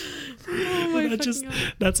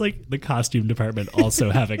 That's like the costume department also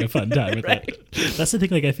having a fun time with it. That's the thing.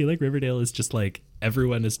 Like, I feel like Riverdale is just like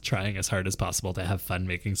everyone is trying as hard as possible to have fun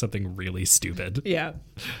making something really stupid. Yeah.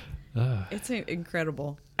 It's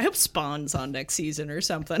incredible. I hope Spawn's on next season or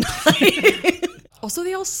something. Also,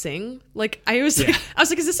 they all sing. Like I was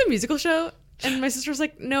like, is this a musical show? And my sister was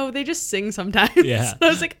like, no, they just sing sometimes. Yeah. So I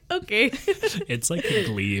was like, okay. It's like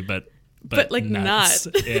Glee, but like nuts.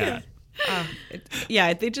 not.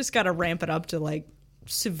 Yeah. They just got to ramp it up to like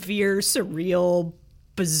severe, surreal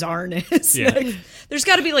bizarreness. Yeah. Like, there's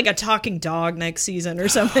got to be like a talking dog next season or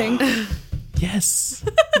something. Yes.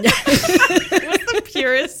 The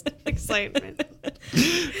purest excitement.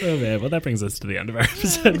 Oh man, well that brings us to the end of our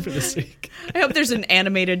episode for this week. I hope there's an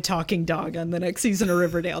animated talking dog on the next season of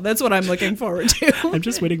Riverdale. That's what I'm looking forward to. I'm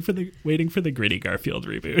just waiting for the Gritty Garfield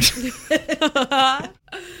reboot.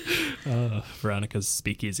 Veronica's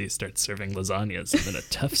speakeasy starts serving lasagnas, and then a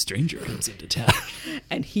tough stranger comes into town.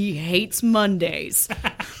 And he hates Mondays.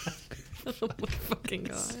 Oh my fucking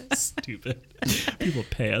god. Stupid. People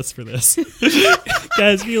pay us for this.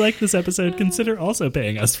 Guys, if you like this episode, consider also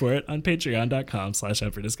paying us for it on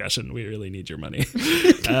patreon.com/upfordiscussion. We really need your money.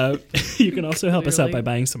 You can also help us out by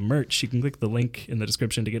buying some merch. You can click the link in the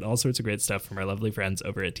description to get all sorts of great stuff from our lovely friends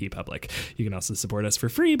over at TeePublic. You can also support us for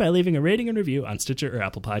free by leaving a rating and review on Stitcher or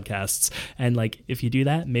Apple Podcasts. And like, if you do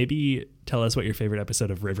that, maybe tell us what your favorite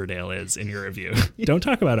episode of Riverdale is in your review. Don't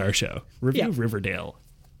talk about our show. Review Riverdale.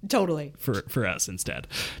 Totally. For us instead.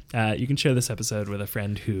 You can share this episode with a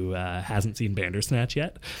friend who hasn't seen Bandersnatch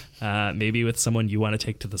yet. Maybe with someone you want to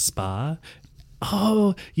take to the spa.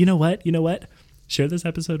 Oh, you know what? Share this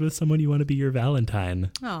episode with someone you want to be your Valentine.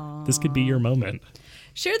 Aww. This could be your moment.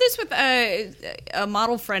 Share this with a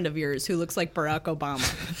model friend of yours who looks like Barack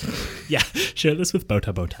Obama. Yeah, share this with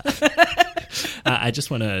Bota Bota. I just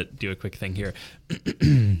want to do a quick thing here.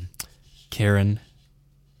 Karen,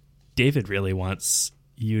 David really wants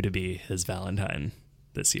you to be his Valentine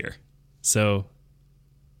this year. So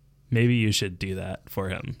maybe you should do that for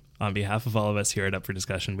him. On behalf of all of us here at Up for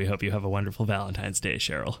Discussion, we hope you have a wonderful Valentine's Day,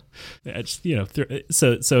 Cheryl. Just,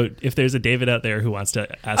 so if there's a David out there who wants to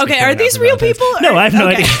ask, okay, are these real people? No, I have no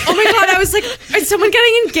idea. Oh my god, I was like, is someone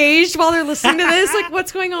getting engaged while they're listening to this? Like,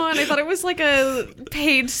 what's going on? I thought it was like a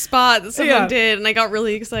paid spot that someone did, and I got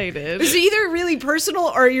really excited. Is it either really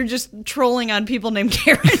personal or you're just trolling on people named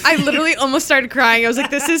Karen? I literally almost started crying. I was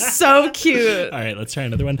like, this is so cute. All right, let's try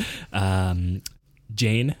another one.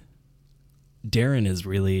 Jane, Darren is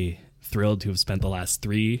really thrilled to have spent the last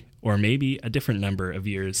 3 or maybe a different number of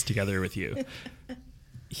years together with you.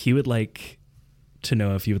 He would like to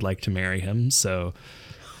know if you would like to marry him, so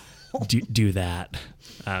do that.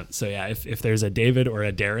 So yeah, if there's a David or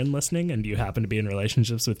a Darren listening and you happen to be in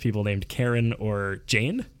relationships with people named Karen or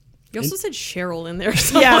Jane. You also said Cheryl in there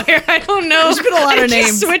somewhere. Yeah. I don't know. There's been a lot of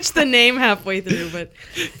names. I switched the name halfway through, but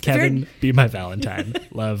Kevin, be my Valentine.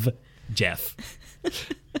 Love, Jeff. I'm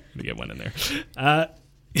gonna get one in there. I'm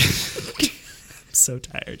so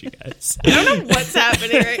tired, you guys. I don't know what's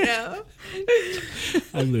happening right now.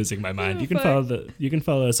 I'm losing my mind. You can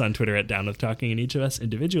follow us on Twitter at Down With Talking, and each of us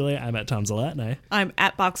individually. I'm at Tom Zalatni. I'm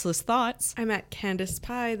at Boxless Thoughts. I'm at Candace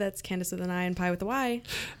Pie. That's Candace with an I and Pie with a Y.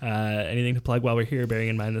 Anything to plug while we're here? Bearing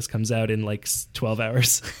in mind this comes out in like 12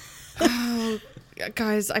 hours. Oh,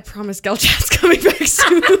 guys, I promise Gelchat's coming back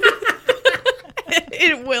soon.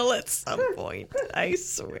 It will at some point. I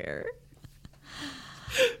swear.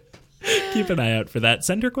 Keep an eye out for that.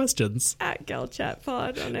 Send her questions. At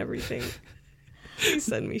GalChatPod on everything. Please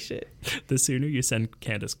send me shit. The sooner you send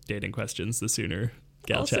Candace dating questions, the sooner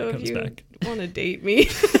GalChat comes back. Also, if you want to date me.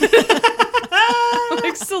 I'm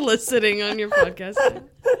like soliciting on your podcast now.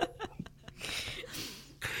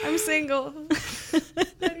 I'm single.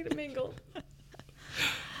 Ready to mingle.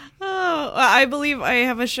 Oh, I believe I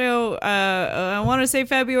have a show, I want to say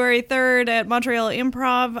February 3rd at Montreal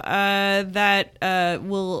Improv that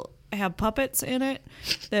will have puppets in it.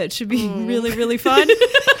 That should be really, really fun.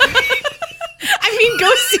 I I mean, go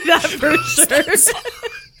see that for sure.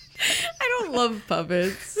 I don't love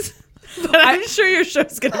puppets, but I'm sure your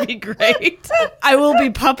show's gonna be great. I will be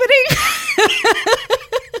puppeting.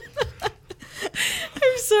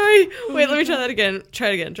 I'm sorry. Wait, let me try that again. Try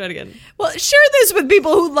it again. Well, share this with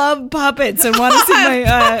people who love puppets and want to see my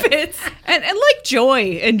Puppets. and like joy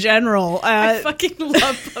in general. I fucking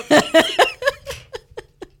love puppets.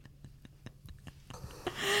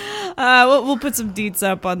 We'll put some deets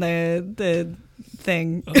up on the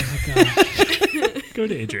thing. Oh my god. Go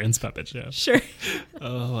to Adrian's puppet show. Sure.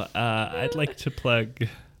 Oh, I'd like to plug.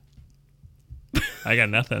 I got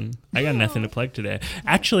nothing to plug today.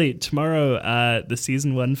 Actually, tomorrow, the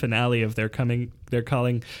season 1 finale of they're calling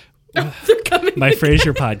my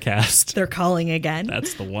Frasier podcast. They're calling again.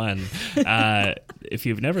 That's the one. If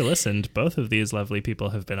you've never listened, both of these lovely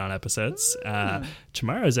people have been on episodes.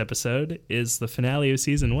 Tomorrow's episode is the finale of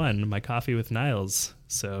season 1, My Coffee with Niles.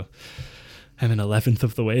 So I'm an 11th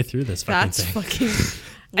of the way through this fucking That's thing. fucking.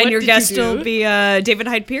 And What your did guest you do? will be David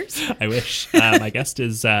Hyde Pierce. I wish. My guest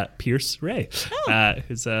is Pierce Ray,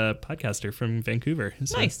 who's a podcaster from Vancouver.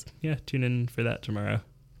 So, Nice. Yeah, tune in for that tomorrow.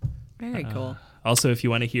 Very cool. Also, if you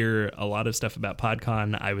want to hear a lot of stuff about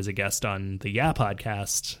PodCon, I was a guest on the Yeah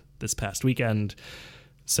podcast this past weekend.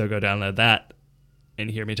 So go download that and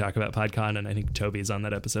hear me talk about PodCon. And I think Toby's on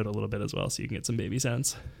that episode a little bit as well, so you can get some baby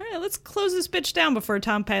sounds. All right, let's close this bitch down before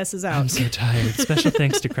Tom passes out. I'm so tired. Special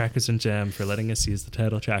thanks to Crackers and Jam for letting us use the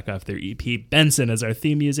title track off their EP, Benson, as our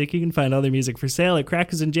theme music. You can find all their music for sale at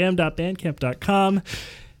crackersandjam.bandcamp.com.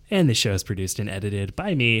 And the show is produced and edited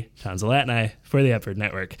by me, Tom Zalatni, for the Upward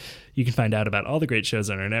Network. You can find out about all the great shows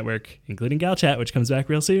on our network, including Gal Chat, which comes back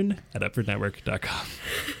real soon, at upwardnetwork.com.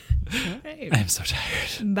 Right. I'm so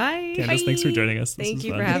tired. Bye. Candace, thanks for joining us. This Thank was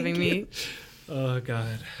you fun. for having me. Oh,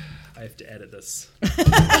 God. I have to edit this.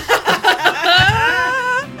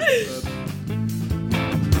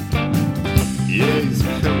 Yes,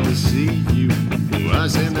 come to see you.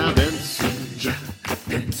 Was in a Benson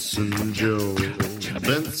Joe.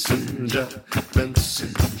 Benson,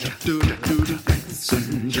 Benson, do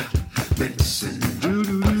Benson, Benson.